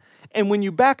purpose. And when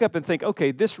you back up and think,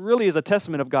 okay, this really is a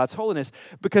testament of God's holiness,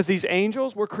 because these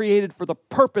angels were created for the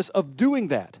purpose of doing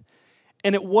that.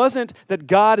 And it wasn't that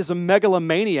God is a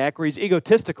megalomaniac or he's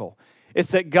egotistical.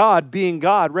 It's that God, being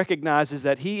God, recognizes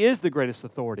that he is the greatest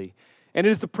authority. And it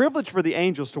is the privilege for the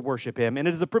angels to worship him. And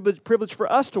it is the privilege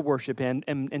for us to worship him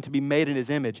and to be made in his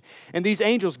image. And these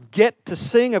angels get to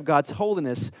sing of God's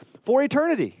holiness for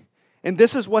eternity. And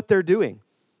this is what they're doing.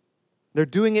 They're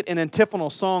doing it in antiphonal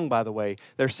song, by the way.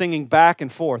 They're singing back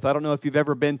and forth. I don't know if you've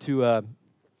ever been to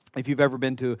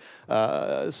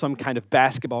some kind of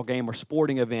basketball game or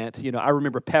sporting event. You know, I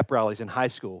remember pep rallies in high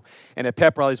school, and at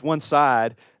pep rallies, one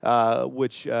side,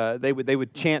 which they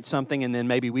would chant something, and then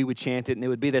maybe we would chant it, and it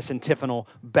would be this antiphonal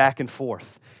back and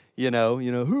forth. You know,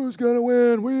 who's gonna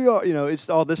win? We are. You know, it's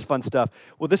all this fun stuff.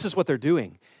 Well, this is what they're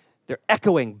doing. They're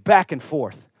echoing back and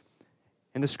forth.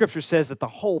 And the scripture says that the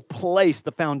whole place,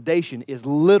 the foundation, is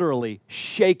literally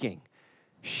shaking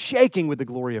with the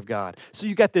glory of God. So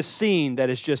you got this scene that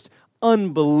is just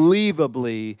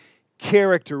unbelievably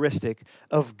characteristic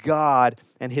of God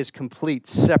and his complete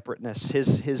separateness,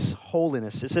 his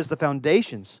holiness. It says the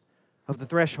foundations of the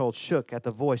threshold shook at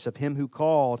the voice of him who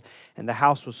called, and the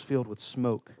house was filled with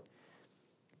smoke.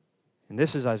 And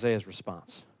this is Isaiah's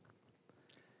response.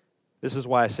 This is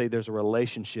why I say there's a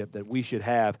relationship that we should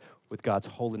have with God's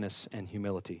holiness and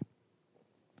humility.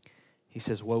 He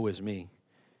says, "Woe is me."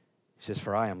 He says,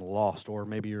 "For I am lost," or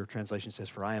maybe your translation says,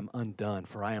 "For I am undone,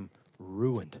 for I am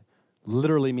ruined."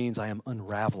 Literally means I am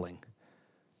unraveling.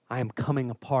 I am coming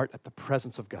apart at the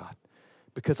presence of God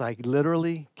because I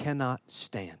literally cannot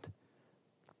stand.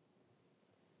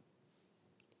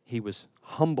 He was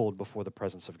humbled before the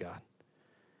presence of God.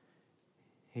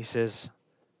 He says,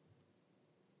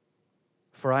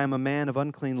 "For I am a man of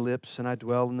unclean lips, and I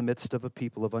dwell in the midst of a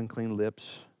people of unclean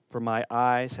lips. For my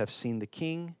eyes have seen the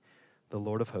King, the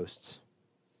Lord of hosts."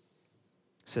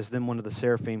 It says, "Then one of the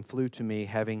seraphim flew to me,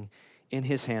 having in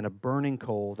his hand a burning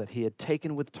coal that he had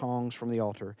taken with tongs from the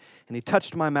altar. And he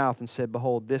touched my mouth and said,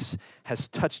 'Behold, this has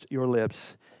touched your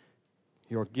lips.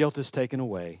 Your guilt is taken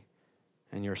away,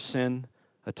 and your sin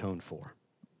atoned for.'"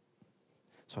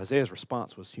 So Isaiah's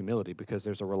response was humility, because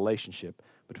there's a relationship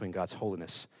between God's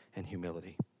holiness and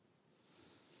humility.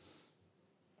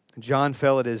 John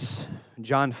fell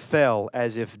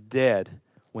as if dead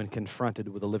when confronted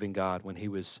with the living God when he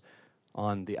was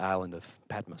on the island of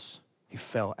Patmos. He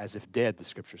fell as if dead, the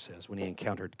scripture says, when he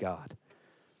encountered God.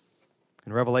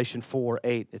 In Revelation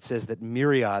 4:8, it says that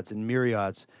myriads and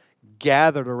myriads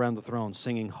gathered around the throne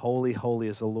singing, "Holy, holy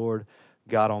is the Lord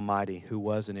God Almighty, who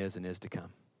was and is to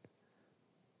come."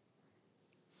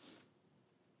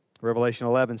 Revelation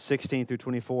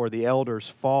 11:16-24, the elders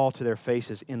fall to their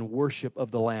faces in worship of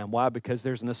the Lamb. Why? Because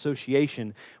there's an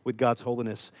association with God's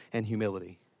holiness and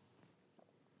humility.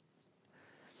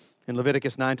 In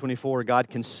Leviticus 9:24, God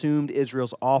consumed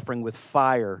Israel's offering with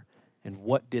fire. And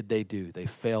what did they do? They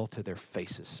fell to their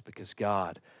faces because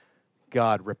God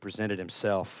represented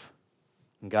himself.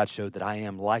 And God showed that I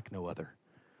am like no other.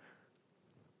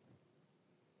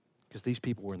 Because these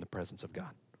people were in the presence of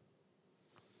God.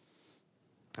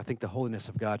 I think the holiness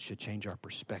of God should change our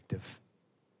perspective.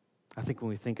 I think when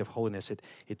we think of holiness,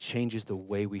 it changes the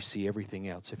way we see everything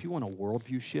else. If you want a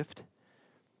worldview shift,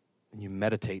 then you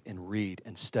meditate and read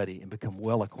and study and become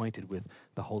well acquainted with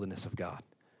the holiness of God.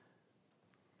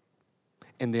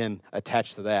 And then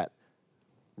attached to that,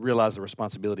 realize the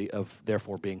responsibility of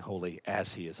therefore being holy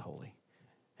as he is holy.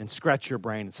 And scratch your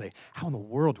brain and say, how in the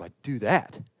world do I do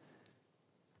that?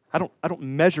 I don't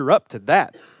measure up to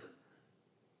that.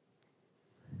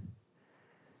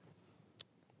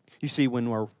 You see, when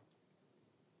our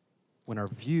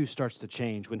view starts to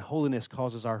change, when holiness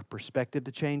causes our perspective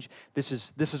to change, this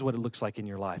is what it looks like in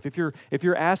your life. If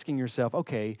you're asking yourself,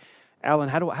 okay, Alan,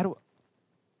 how do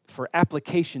for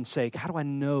application's sake, how do I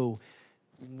know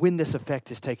when this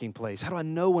effect is taking place? How do I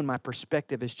know when my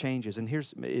perspective is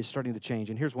starting to change?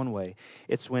 And here's one way.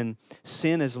 It's when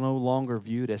sin is no longer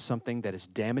viewed as something that is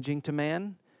damaging to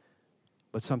man,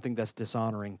 but something that's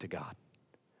dishonoring to God.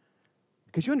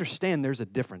 Because you understand there's a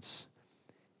difference.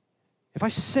 If I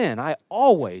sin, I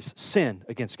always sin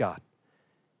against God.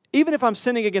 Even if I'm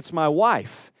sinning against my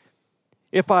wife,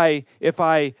 if I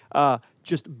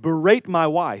just berate my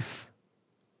wife,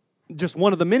 just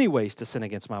one of the many ways to sin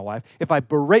against my wife, if I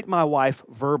berate my wife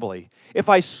verbally, if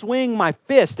I swing my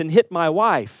fist and hit my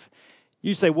wife,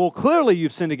 you say, well, clearly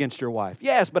you've sinned against your wife.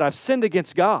 Yes, but I've sinned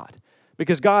against God.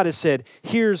 Because God has said,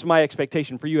 here's my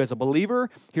expectation for you as a believer,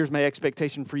 here's my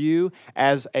expectation for you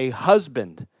as a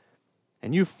husband.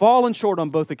 And you've fallen short on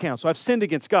both accounts. So I've sinned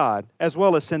against God as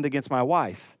well as sinned against my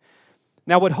wife.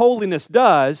 Now what holiness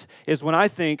does is when I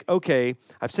think, okay,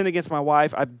 I've sinned against my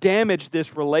wife, I've damaged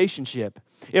this relationship.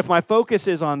 If my focus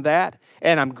is on that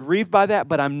and I'm grieved by that,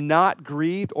 but I'm not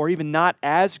grieved or even not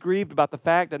as grieved about the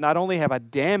fact that not only have I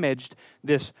damaged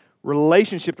this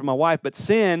relationship to my wife, but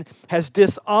sin has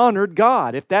dishonored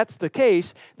God. If that's the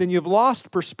case, then you've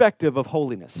lost perspective of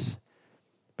holiness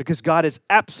because God is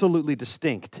absolutely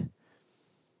distinct.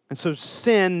 And so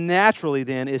sin naturally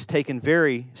then is taken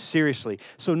very seriously.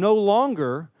 So no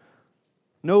longer,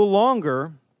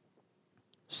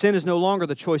 sin is no longer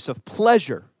the choice of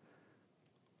pleasure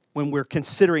when we're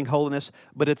considering holiness,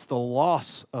 but it's the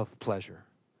loss of pleasure.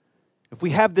 If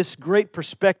we have this great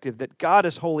perspective that God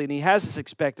is holy and He has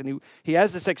this He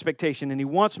has this expectation and He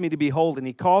wants me to be holy and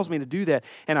He calls me to do that,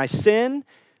 and I sin,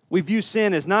 we view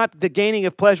sin as not the gaining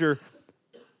of pleasure,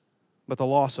 but the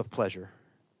loss of pleasure.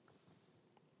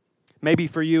 Maybe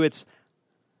for you it's,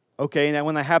 okay, now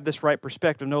when I have this right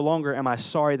perspective, no longer am I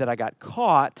sorry that I got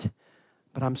caught,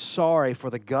 but I'm sorry for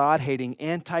the God-hating,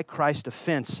 antichrist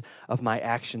offense of my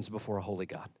actions before a holy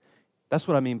God. That's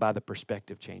what I mean by the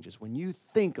perspective changes. When you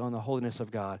think on the holiness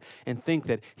of God and think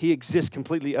that He exists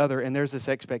completely other and there's this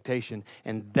expectation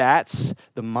and that's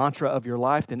the mantra of your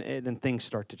life, then things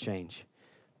start to change.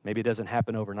 Maybe it doesn't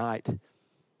happen overnight.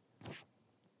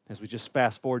 As we just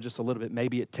fast forward just a little bit,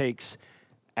 maybe it takes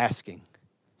asking,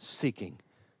 seeking,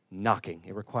 knocking.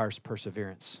 It requires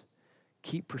perseverance.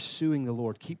 Keep pursuing the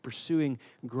Lord. Keep pursuing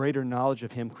greater knowledge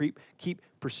of Him. Keep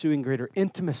pursuing greater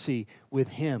intimacy with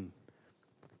Him.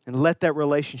 And let that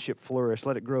relationship flourish.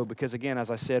 Let it grow. Because again,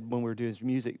 as I said when we were doing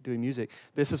music,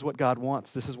 this is what God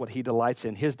wants. This is what He delights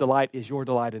in. His delight is your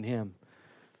delight in Him.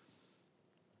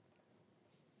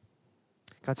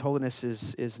 God's holiness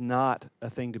is not a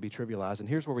thing to be trivialized. And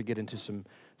here's where we get into some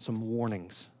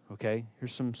warnings. Okay?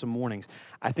 Here's some warnings.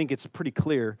 I think it's pretty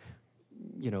clear,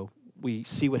 we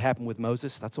see what happened with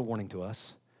Moses. That's a warning to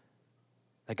us.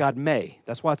 That God may.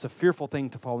 That's why it's a fearful thing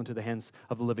to fall into the hands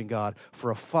of the living God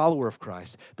for a follower of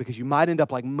Christ, because you might end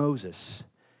up like Moses.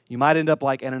 You might end up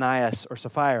like Ananias or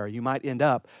Sapphira. You might end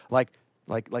up like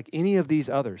any of these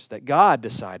others that God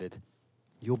decided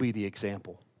you'll be the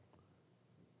example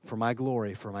for my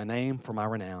glory, for my name, for my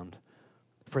renown,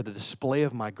 for the display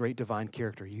of my great divine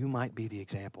character. You might be the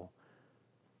example.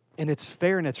 And it's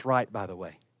fair and it's right, by the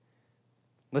way.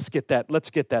 Let's get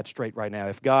that straight right now.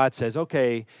 If God says,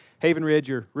 okay, Haven Ridge,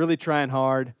 you're really trying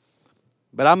hard,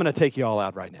 but I'm going to take you all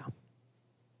out right now.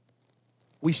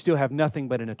 We still have nothing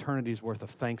but an eternity's worth of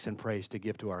thanks and praise to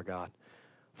give to our God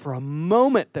for a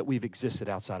moment that we've existed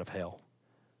outside of hell,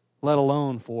 let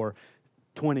alone for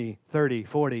 20, 30,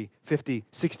 40, 50,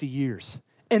 60 years.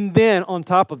 And then on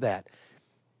top of that,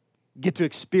 get to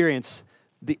experience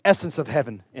the essence of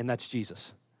heaven, and that's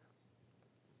Jesus.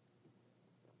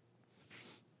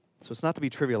 So it's not to be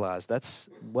trivialized. That's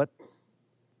what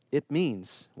it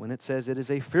means when it says it is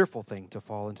a fearful thing to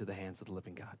fall into the hands of the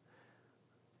living God.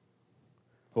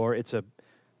 Or it's a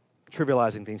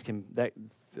trivializing things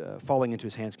falling into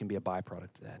his hands can be a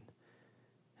byproduct of that.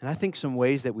 And I think some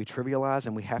ways that we trivialize,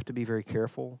 and we have to be very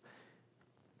careful,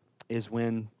 is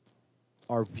when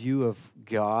our view of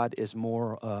God is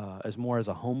more as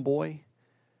a homeboy.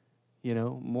 You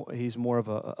know, he's more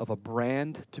of a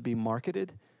brand to be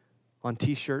marketed on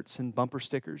T-shirts and bumper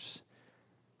stickers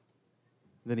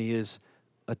than he is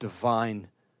a divine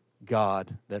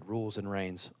God that rules and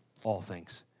reigns all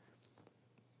things.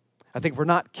 I think if we're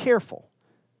not careful,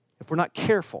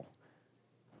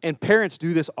 and parents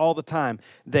do this all the time,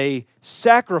 they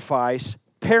sacrifice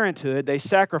parenthood, they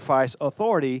sacrifice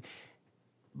authority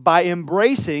by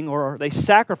embracing, or they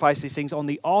sacrifice these things on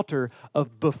the altar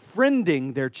of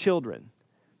befriending their children.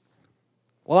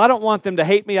 Well, I don't want them to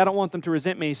hate me, I don't want them to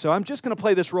resent me, so I'm just going to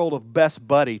play this role of best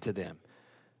buddy to them.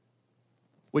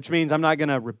 Which means I'm not going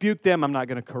to rebuke them, I'm not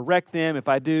going to correct them. If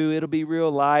I do, it'll be real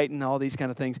light and all these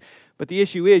kind of things. But the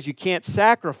issue is you can't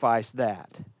sacrifice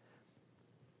that.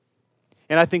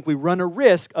 And I think we run a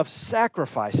risk of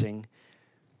sacrificing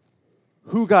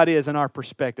who God is in our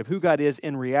perspective, who God is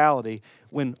in reality,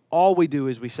 when all we do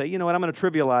is we say, you know what, I'm going to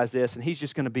trivialize this, and he's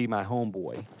just going to be my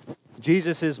homeboy.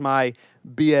 Jesus is my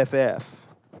BFF.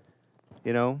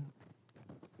 You know?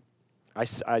 I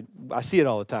see it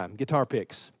all the time. Guitar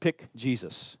picks. Pick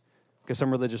Jesus. Because some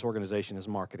religious organization is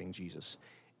marketing Jesus.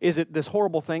 Is it this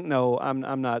horrible thing? No,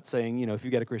 I'm not saying, you know, if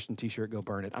you get a Christian t-shirt, go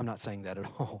burn it. I'm not saying that at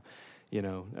all. You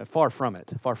know, far from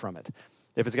it. Far from it.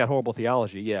 If it's got horrible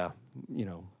theology, yeah, you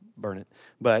know, burn it.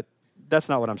 But that's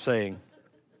not what I'm saying.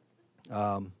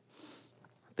 I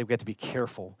think we have to be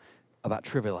careful about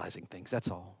trivializing things. That's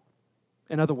all.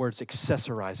 In other words,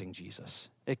 accessorizing Jesus.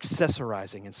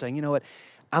 Accessorizing and saying, you know what?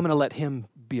 I'm going to let him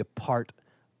be a part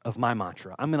of my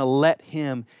mantra. I'm going to let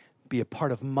him be a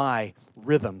part of my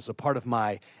rhythms, a part of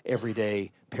my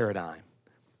everyday paradigm,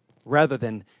 rather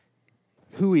than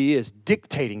who he is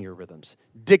dictating your rhythms,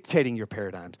 dictating your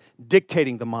paradigms,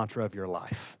 dictating the mantra of your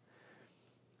life.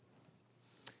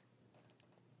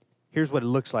 Here's what it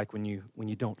looks like when you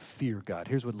don't fear God.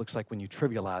 Here's what it looks like when you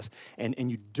trivialize and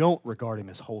you don't regard him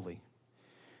as holy.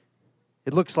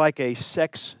 It looks like a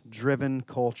sex-driven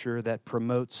culture that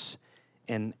promotes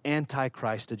an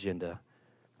antichrist agenda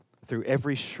through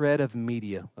every shred of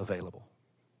media available.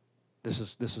 This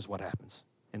is what happens.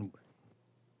 And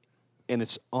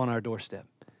it's on our doorstep.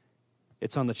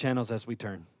 It's on the channels as we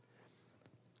turn.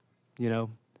 You know,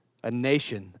 a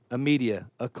nation, a media,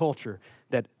 a culture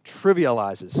that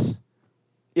trivializes,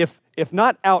 if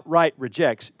not outright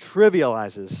rejects,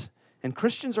 trivializes. And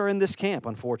Christians are in this camp,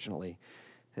 unfortunately.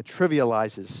 It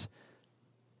trivializes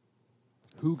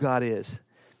who God is.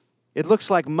 It looks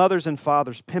like mothers and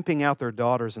fathers pimping out their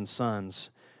daughters and sons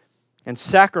and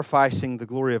sacrificing the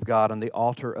glory of God on the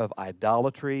altar of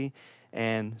idolatry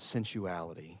and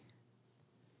sensuality.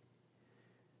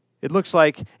 It looks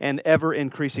like an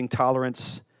ever-increasing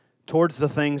tolerance towards the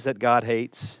things that God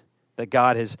hates, that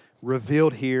God has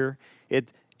revealed here.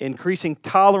 Increasing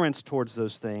tolerance towards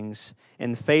those things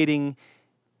and fading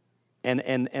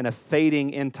and a fading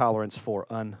intolerance for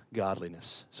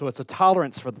ungodliness. So it's a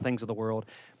tolerance for the things of the world,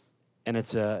 and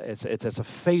it's a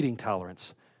fading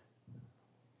tolerance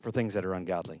for things that are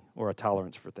ungodly, or a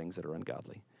tolerance for things that are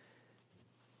ungodly.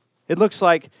 It looks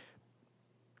like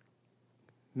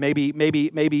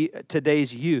maybe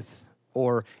today's youth,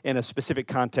 or in a specific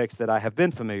context that I have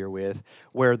been familiar with,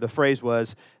 where the phrase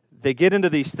was, they get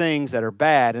into these things that are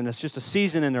bad, and it's just a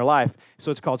season in their life, so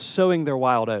it's called sowing their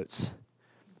wild oats.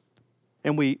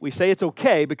 And we say it's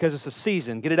okay because it's a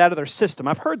season. Get it out of their system.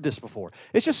 I've heard this before.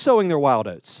 It's just sowing their wild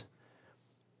oats.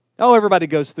 Oh, everybody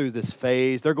goes through this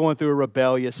phase. They're going through a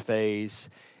rebellious phase.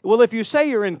 Well, if you say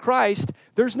you're in Christ,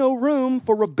 there's no room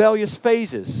for rebellious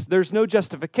phases. There's no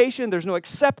justification. There's no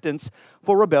acceptance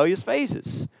for rebellious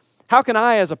phases. How can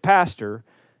I, as a pastor,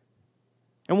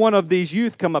 and one of these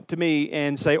youth come up to me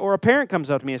and say, or a parent comes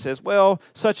up to me and says, well,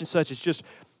 such and such is just,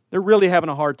 they're really having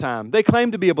a hard time. They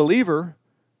claim to be a believer.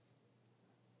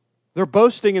 They're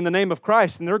boasting in the name of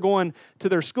Christ, and they're going to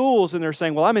their schools and they're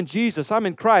saying, well, I'm in Jesus, I'm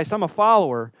in Christ, I'm a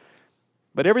follower.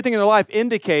 But everything in their life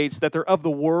indicates that they're of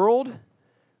the world.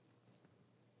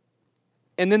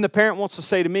 And then the parent wants to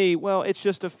say to me, well, it's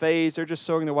just a phase, they're just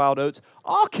sowing their wild oats.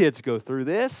 All kids go through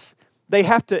this. They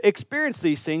have to experience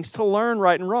these things to learn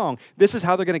right and wrong. This is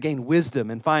how they're going to gain wisdom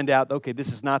and find out, okay,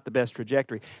 this is not the best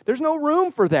trajectory. There's no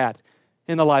room for that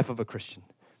in the life of a Christian.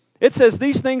 It says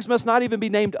these things must not even be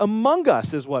named among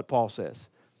us, is what Paul says.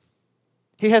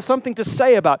 He has something to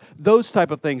say about those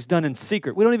type of things done in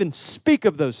secret. We don't even speak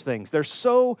of those things. They're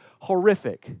so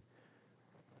horrific.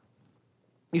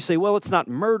 You say, well, it's not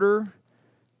murder.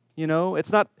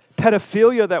 It's not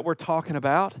pedophilia that we're talking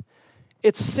about.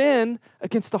 It's sin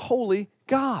against the holy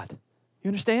God. You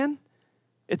understand?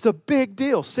 It's a big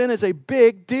deal. Sin is a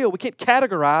big deal. We can't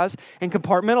categorize and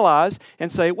compartmentalize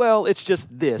and say, well, it's just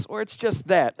this or it's just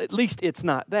that. At least it's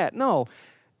not that. No.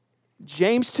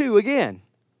 James 2, again.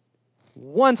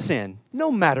 One sin,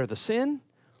 no matter the sin,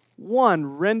 one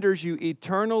renders you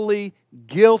eternally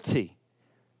guilty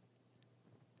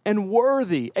and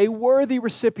a worthy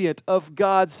recipient of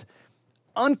God's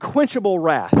unquenchable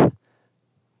wrath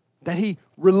that He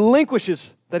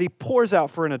relinquishes, that He pours out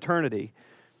for an eternity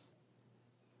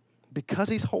because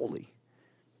He's holy.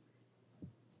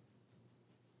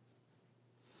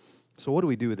 So what do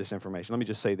we do with this information? Let me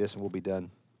just say this and we'll be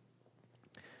done.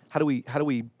 How do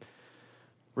we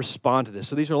respond to this?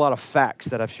 So these are a lot of facts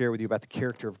that I've shared with you about the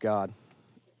character of God.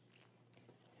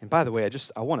 And by the way,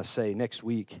 I want to say next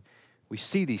week, we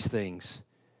see these things,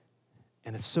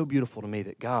 and it's so beautiful to me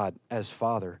that God, as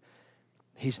Father,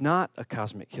 He's not a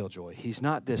cosmic killjoy. He's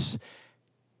not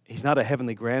a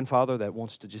heavenly grandfather that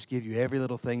wants to just give you every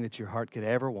little thing that your heart could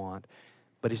ever want,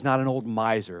 but He's not an old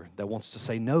miser that wants to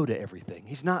say no to everything.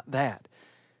 He's not that.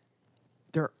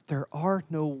 There are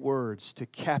no words to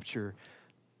capture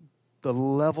the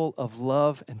level of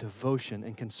love and devotion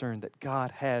and concern that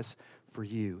God has for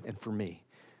you and for me.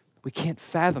 We can't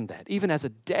fathom that. Even as a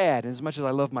dad, and as much as I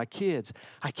love my kids,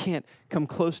 I can't come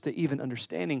close to even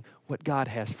understanding what God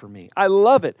has for me. I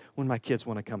love it when my kids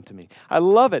want to come to me. I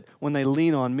love it when they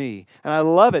lean on me. And I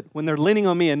love it when they're leaning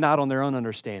on me and not on their own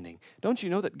understanding. Don't you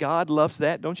know that God loves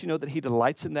that? Don't you know that He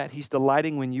delights in that? He's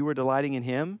delighting when you are delighting in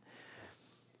Him.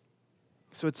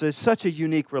 So it's such a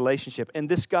unique relationship. And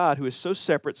this God who is so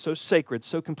separate, so sacred,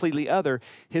 so completely other,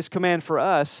 His command for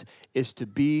us is to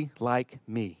be like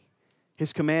me.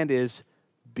 His command is,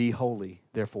 be holy,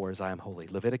 therefore, as I am holy.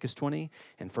 Leviticus 20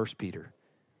 and 1 Peter.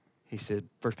 He said,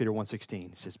 1 Peter 1:16, he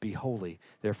says, be holy,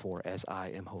 therefore, as I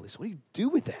am holy. So what do you do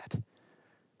with that?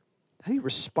 How do you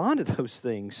respond to those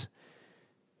things?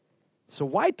 So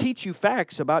why teach you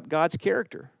facts about God's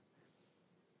character?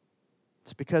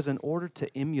 It's because in order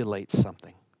to emulate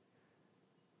something,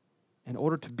 in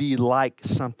order to be like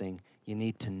something, you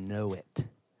need to know it.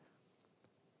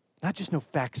 Not just know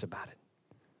facts about it,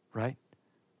 right?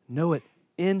 Know it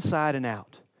inside and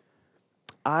out.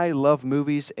 I love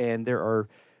movies, and there are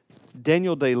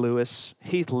Daniel Day-Lewis,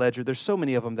 Heath Ledger, there's so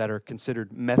many of them that are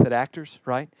considered method actors,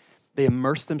 right? They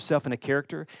immerse themselves in a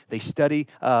character. They study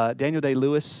Daniel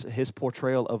Day-Lewis, his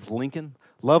portrayal of Lincoln.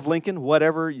 Love Lincoln,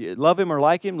 whatever, you love him or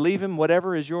like him, leave him,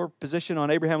 whatever is your position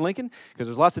on Abraham Lincoln, because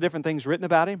there's lots of different things written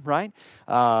about him, right?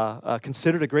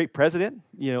 Considered a great president,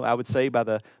 I would say by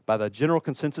the general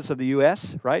consensus of the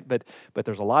U.S., right? But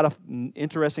there's a lot of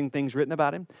interesting things written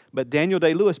about him. But Daniel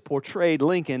Day-Lewis portrayed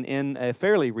Lincoln in a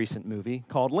fairly recent movie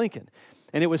called Lincoln.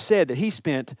 And it was said that he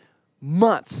spent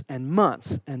months and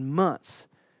months and months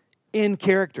in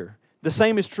character. The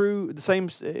same is true, the same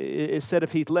is said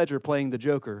of Heath Ledger playing the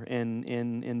Joker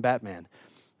in Batman,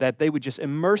 that they would just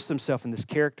immerse themselves in this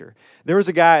character. There was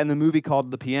a guy in the movie called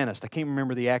The Pianist. I can't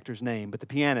remember the actor's name, but The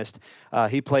Pianist,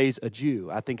 he plays a Jew.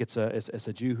 I think it's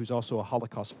a Jew who's also a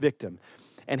Holocaust victim.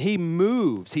 And he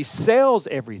moves, he sells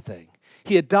everything.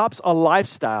 He adopts a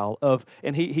lifestyle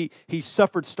and he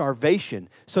suffered starvation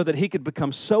so that he could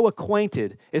become so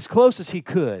acquainted, as close as he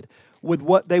could, with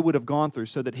what they would have gone through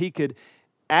so that he could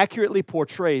accurately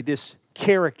portray this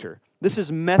character. This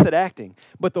is method acting.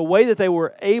 But the way that they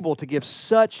were able to give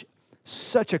such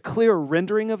a clear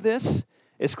rendering of this,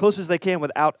 as close as they can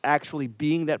without actually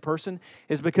being that person,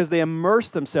 is because they immerse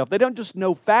themselves. They don't just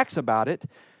know facts about it.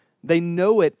 They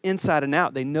know it inside and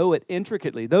out. They know it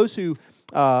intricately. Those who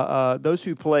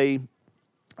play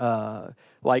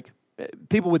like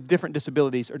people with different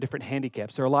disabilities or different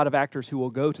handicaps. There are a lot of actors who will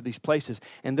go to these places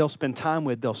and they'll spend time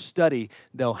with, they'll study,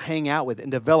 they'll hang out with,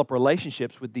 and develop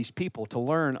relationships with these people to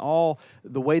learn all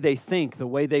the way they think, the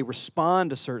way they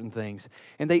respond to certain things.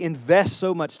 And they invest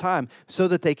so much time so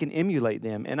that they can emulate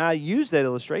them. And I use that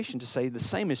illustration to say the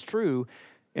same is true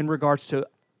in regards to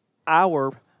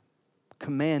our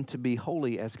command to be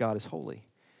holy as God is holy.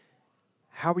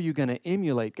 How are you going to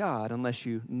emulate God unless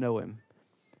you know Him?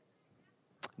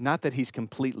 Not that He's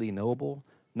completely knowable,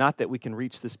 not that we can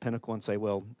reach this pinnacle and say,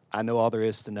 well, I know all there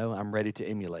is to know, I'm ready to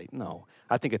emulate. No,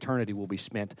 I think eternity will be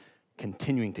spent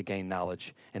continuing to gain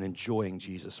knowledge and enjoying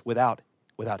Jesus without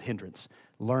hindrance,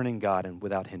 learning God and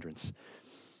without hindrance.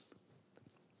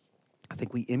 I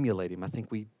think we emulate Him. I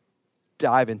think we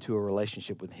dive into a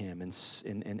relationship with him and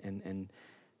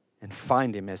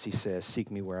find him, as he says,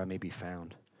 seek me where I may be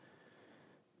found.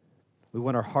 We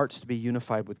want our hearts to be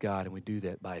unified with God, and we do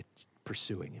that by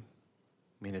pursuing him.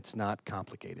 I mean, it's not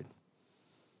complicated.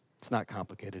 It's not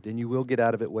complicated, and you will get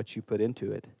out of it what you put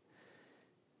into it.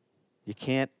 You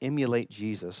can't emulate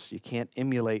Jesus. You can't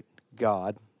emulate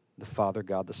God, the Father,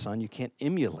 God, the Son. You can't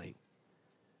emulate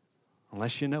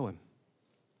unless you know him.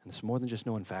 And it's more than just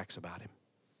knowing facts about him.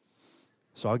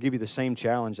 So I'll give you the same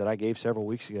challenge that I gave several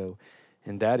weeks ago,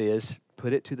 and that is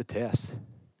put it to the test.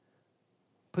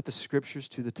 Put the Scriptures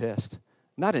to the test.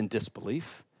 Not in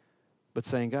disbelief, but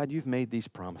saying, God, you've made these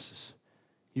promises.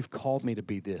 You've called me to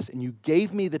be this, and you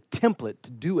gave me the template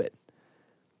to do it.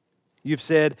 You've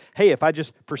said, hey, if I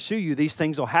just pursue you, these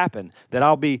things will happen, that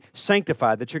I'll be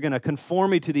sanctified, that you're going to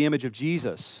conform me to the image of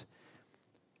Jesus.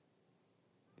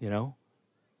 You know?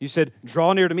 You said,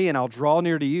 draw near to me and I'll draw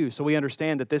near to you. So we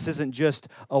understand that this isn't just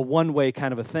a one-way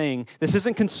kind of a thing. This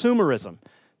isn't consumerism.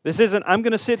 This isn't, I'm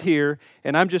going to sit here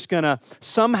and I'm just going to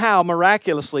somehow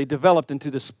miraculously develop into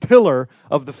this pillar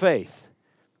of the faith.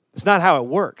 It's not how it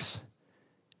works.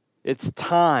 It's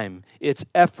time, it's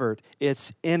effort,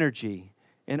 it's energy.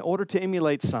 In order to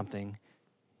emulate something,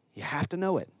 you have to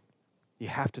know it. You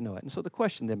have to know it. And so the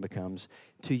question then becomes,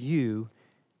 to you,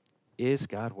 is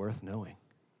God worth knowing?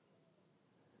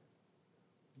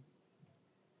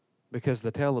 Because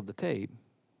the tale of the tape,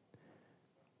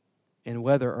 and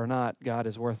whether or not God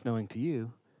is worth knowing to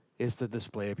you, is the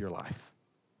display of your life.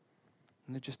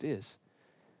 And it just is.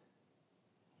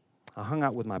 I hung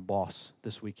out with my boss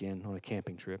this weekend on a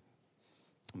camping trip.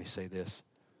 Let me say this.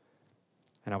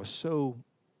 And I was just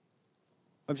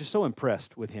so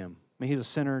impressed with him. I mean, he's a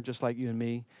sinner just like you and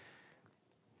me.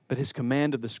 But his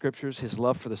command of the Scriptures, his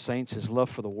love for the saints, his love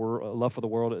for the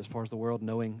world as far as the world,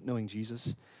 knowing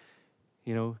Jesus.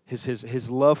 You know, his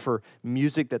love for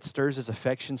music that stirs his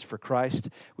affections for Christ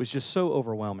was just so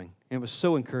overwhelming. And it was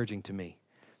so encouraging to me.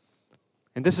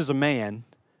 And this is a man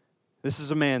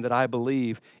that I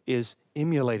believe is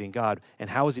emulating God. And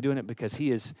how is he doing it? Because he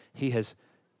has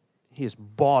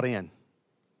bought in.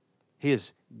 He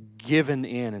has given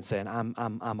in and saying,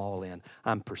 I'm all in.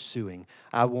 I'm pursuing.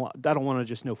 I don't want to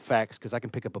just know facts because I can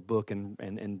pick up a book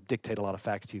and dictate a lot of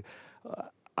facts to you.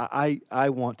 I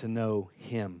want to know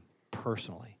him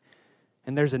personally.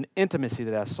 And there's an intimacy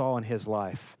that I saw in his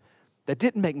life that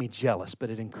didn't make me jealous, but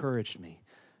it encouraged me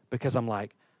because I'm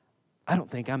like, I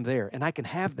don't think I'm there, and I can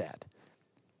have that.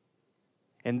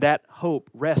 And that hope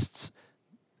rests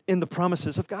in the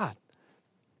promises of God.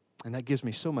 And that gives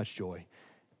me so much joy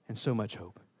and so much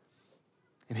hope.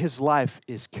 And his life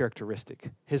is characteristic.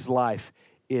 His life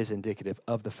is indicative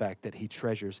of the fact that he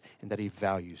treasures and that he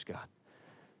values God.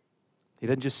 He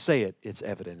doesn't just say it, it's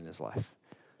evident in his life.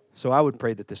 So I would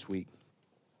pray that this week,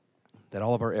 that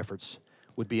all of our efforts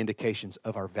would be indications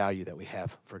of our value that we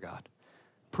have for God.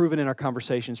 Proven in our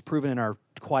conversations, proven in our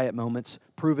quiet moments,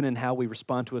 proven in how we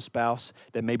respond to a spouse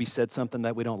that maybe said something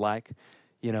that we don't like,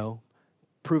 you know,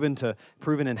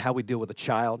 proven in how we deal with a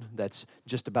child that's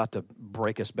just about to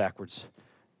break us backwards,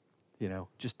 you know,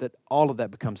 just that all of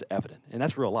that becomes evident. And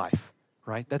that's real life,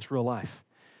 right? That's real life.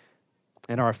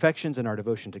 And our affections and our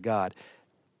devotion to God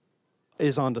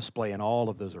is on display in all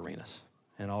of those arenas,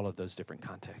 in all of those different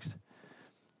contexts.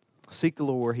 Seek the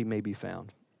Lord where he may be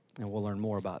found. And we'll learn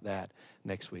more about that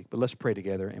next week. But let's pray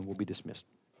together and we'll be dismissed.